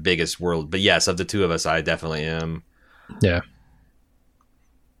not the biggest but yes, of the two of us, I definitely am. Yeah.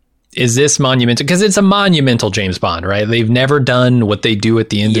 Is this monumental? Because it's a monumental James Bond, right? They've never done what they do at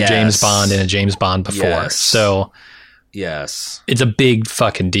the end of James Bond in a James Bond before. Yes. So yes, it's a big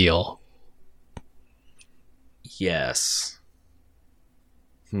fucking deal. Yes.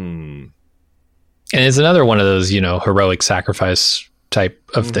 And it's another one of those, heroic sacrifice type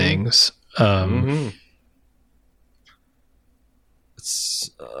of things. Man, it's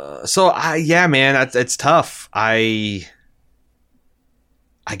tough.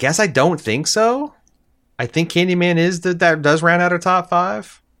 I guess I don't think so. I think Candyman is that does round out our top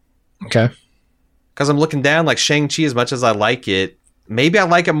 5. Okay. Because I'm looking down like Shang-Chi, as much as I like it, maybe I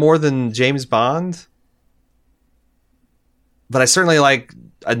like it more than James Bond. But I certainly like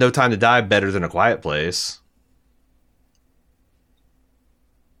A No Time to Die better than A Quiet Place.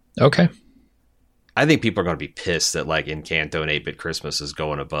 Okay. I think people are going to be pissed that like Encanto and 8-Bit Christmas is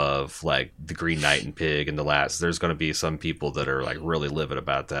going above like The Green Knight and Pig and The Last. There's going to be some people that are like really livid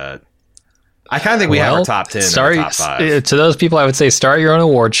about that. I kind of think we have our top 10 and our top 5. To those people, I would say start your own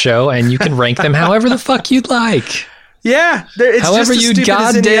award show and you can rank them however the fuck you'd like. Yeah. It's however just you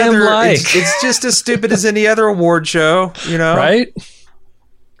goddamn like. It's just as stupid as any other award show, Right?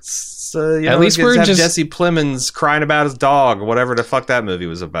 So, at least we're just Jesse Plemons crying about his dog or whatever the fuck that movie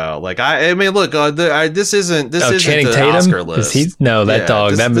was about. Like, I mean, look, this isn't Channing the Tatum? Oscar list. That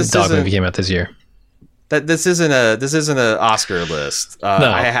dog movie came out this year. that this isn't a Oscar list. No.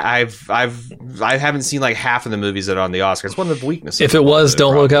 I haven't seen like half of the movies that are on the Oscars. It's one of the weaknesses. If it was,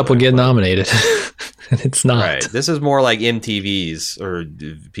 Don't Look Up would get nominated. And it's not. Right. This is more like MTV's or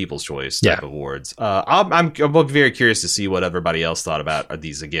People's Choice type awards. I'm very curious to see what everybody else thought about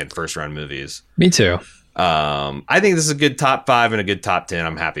these, again, first round movies. Me too. I think this is a good top 5 and a good top 10.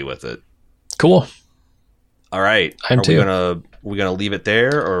 I'm happy with it. Cool. All right. I'm too. We gonna leave it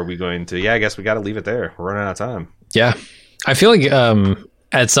there, or are we going to? Yeah, I guess we got to leave it there. We're running out of time. Yeah, I feel like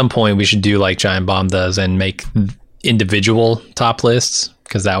at some point we should do like Giant Bomb does and make individual top lists,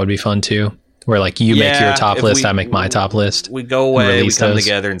 because that would be fun too. Where like you make your top list, I make my top list. We go away, we come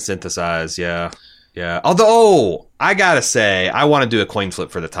together and synthesize. Yeah. Although I gotta say, I want to do a coin flip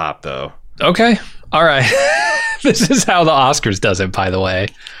for the top though. Okay. All right. This is how the Oscars does it, by the way.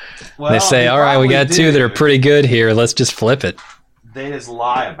 Well, they say, all right, we got two that are pretty good here. Let's just flip it. They just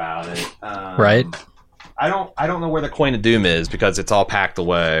lie about it. Right. I don't know where the coin of doom is, because it's all packed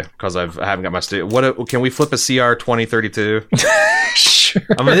away, because I haven't got my What can we flip a CR 2032? Sure.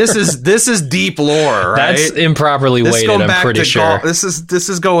 I mean, this is deep lore, right? That's improperly weighted, I'm pretty sure. This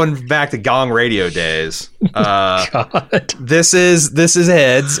is going back to Gong Radio days. God. This is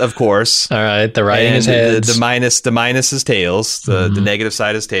heads, of course. All right, the writing is heads. The minus is tails. The negative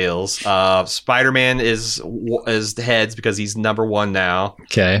side is tails. Spider-Man is heads, because he's number 1 now.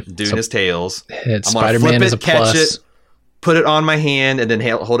 Okay. Dune is tails. Spider-Man is a catch plus. it, put it on my hand, and then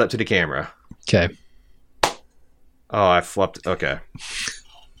hold it up to the camera. Okay. Oh, I flipped. Okay.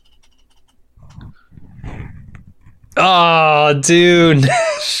 Oh, dude.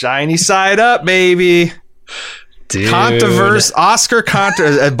 Shiny side up, baby. Dude. Baldy's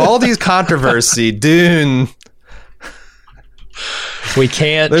controversy. Dune. We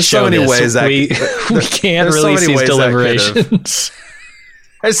can't. There's so many ways that we can't release these deliberations.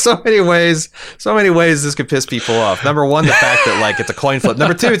 There's so many ways this could piss people off. Number 1, the fact that like it's a coin flip.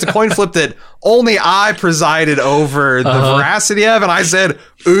 Number 2, it's a coin flip that only I presided over the veracity of, and I said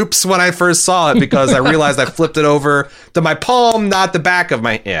oops when I first saw it, because I realized I flipped it over to my palm, not the back of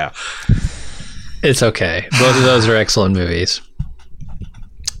my It's okay. Both of those are excellent movies.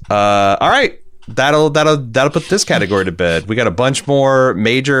 All right. That'll put this category to bed. We got a bunch more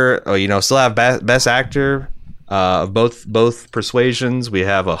major, still have best actor of both persuasions. We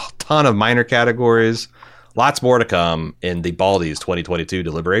have a ton of minor categories. Lots more to come in the Baldy's 2022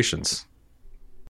 deliberations.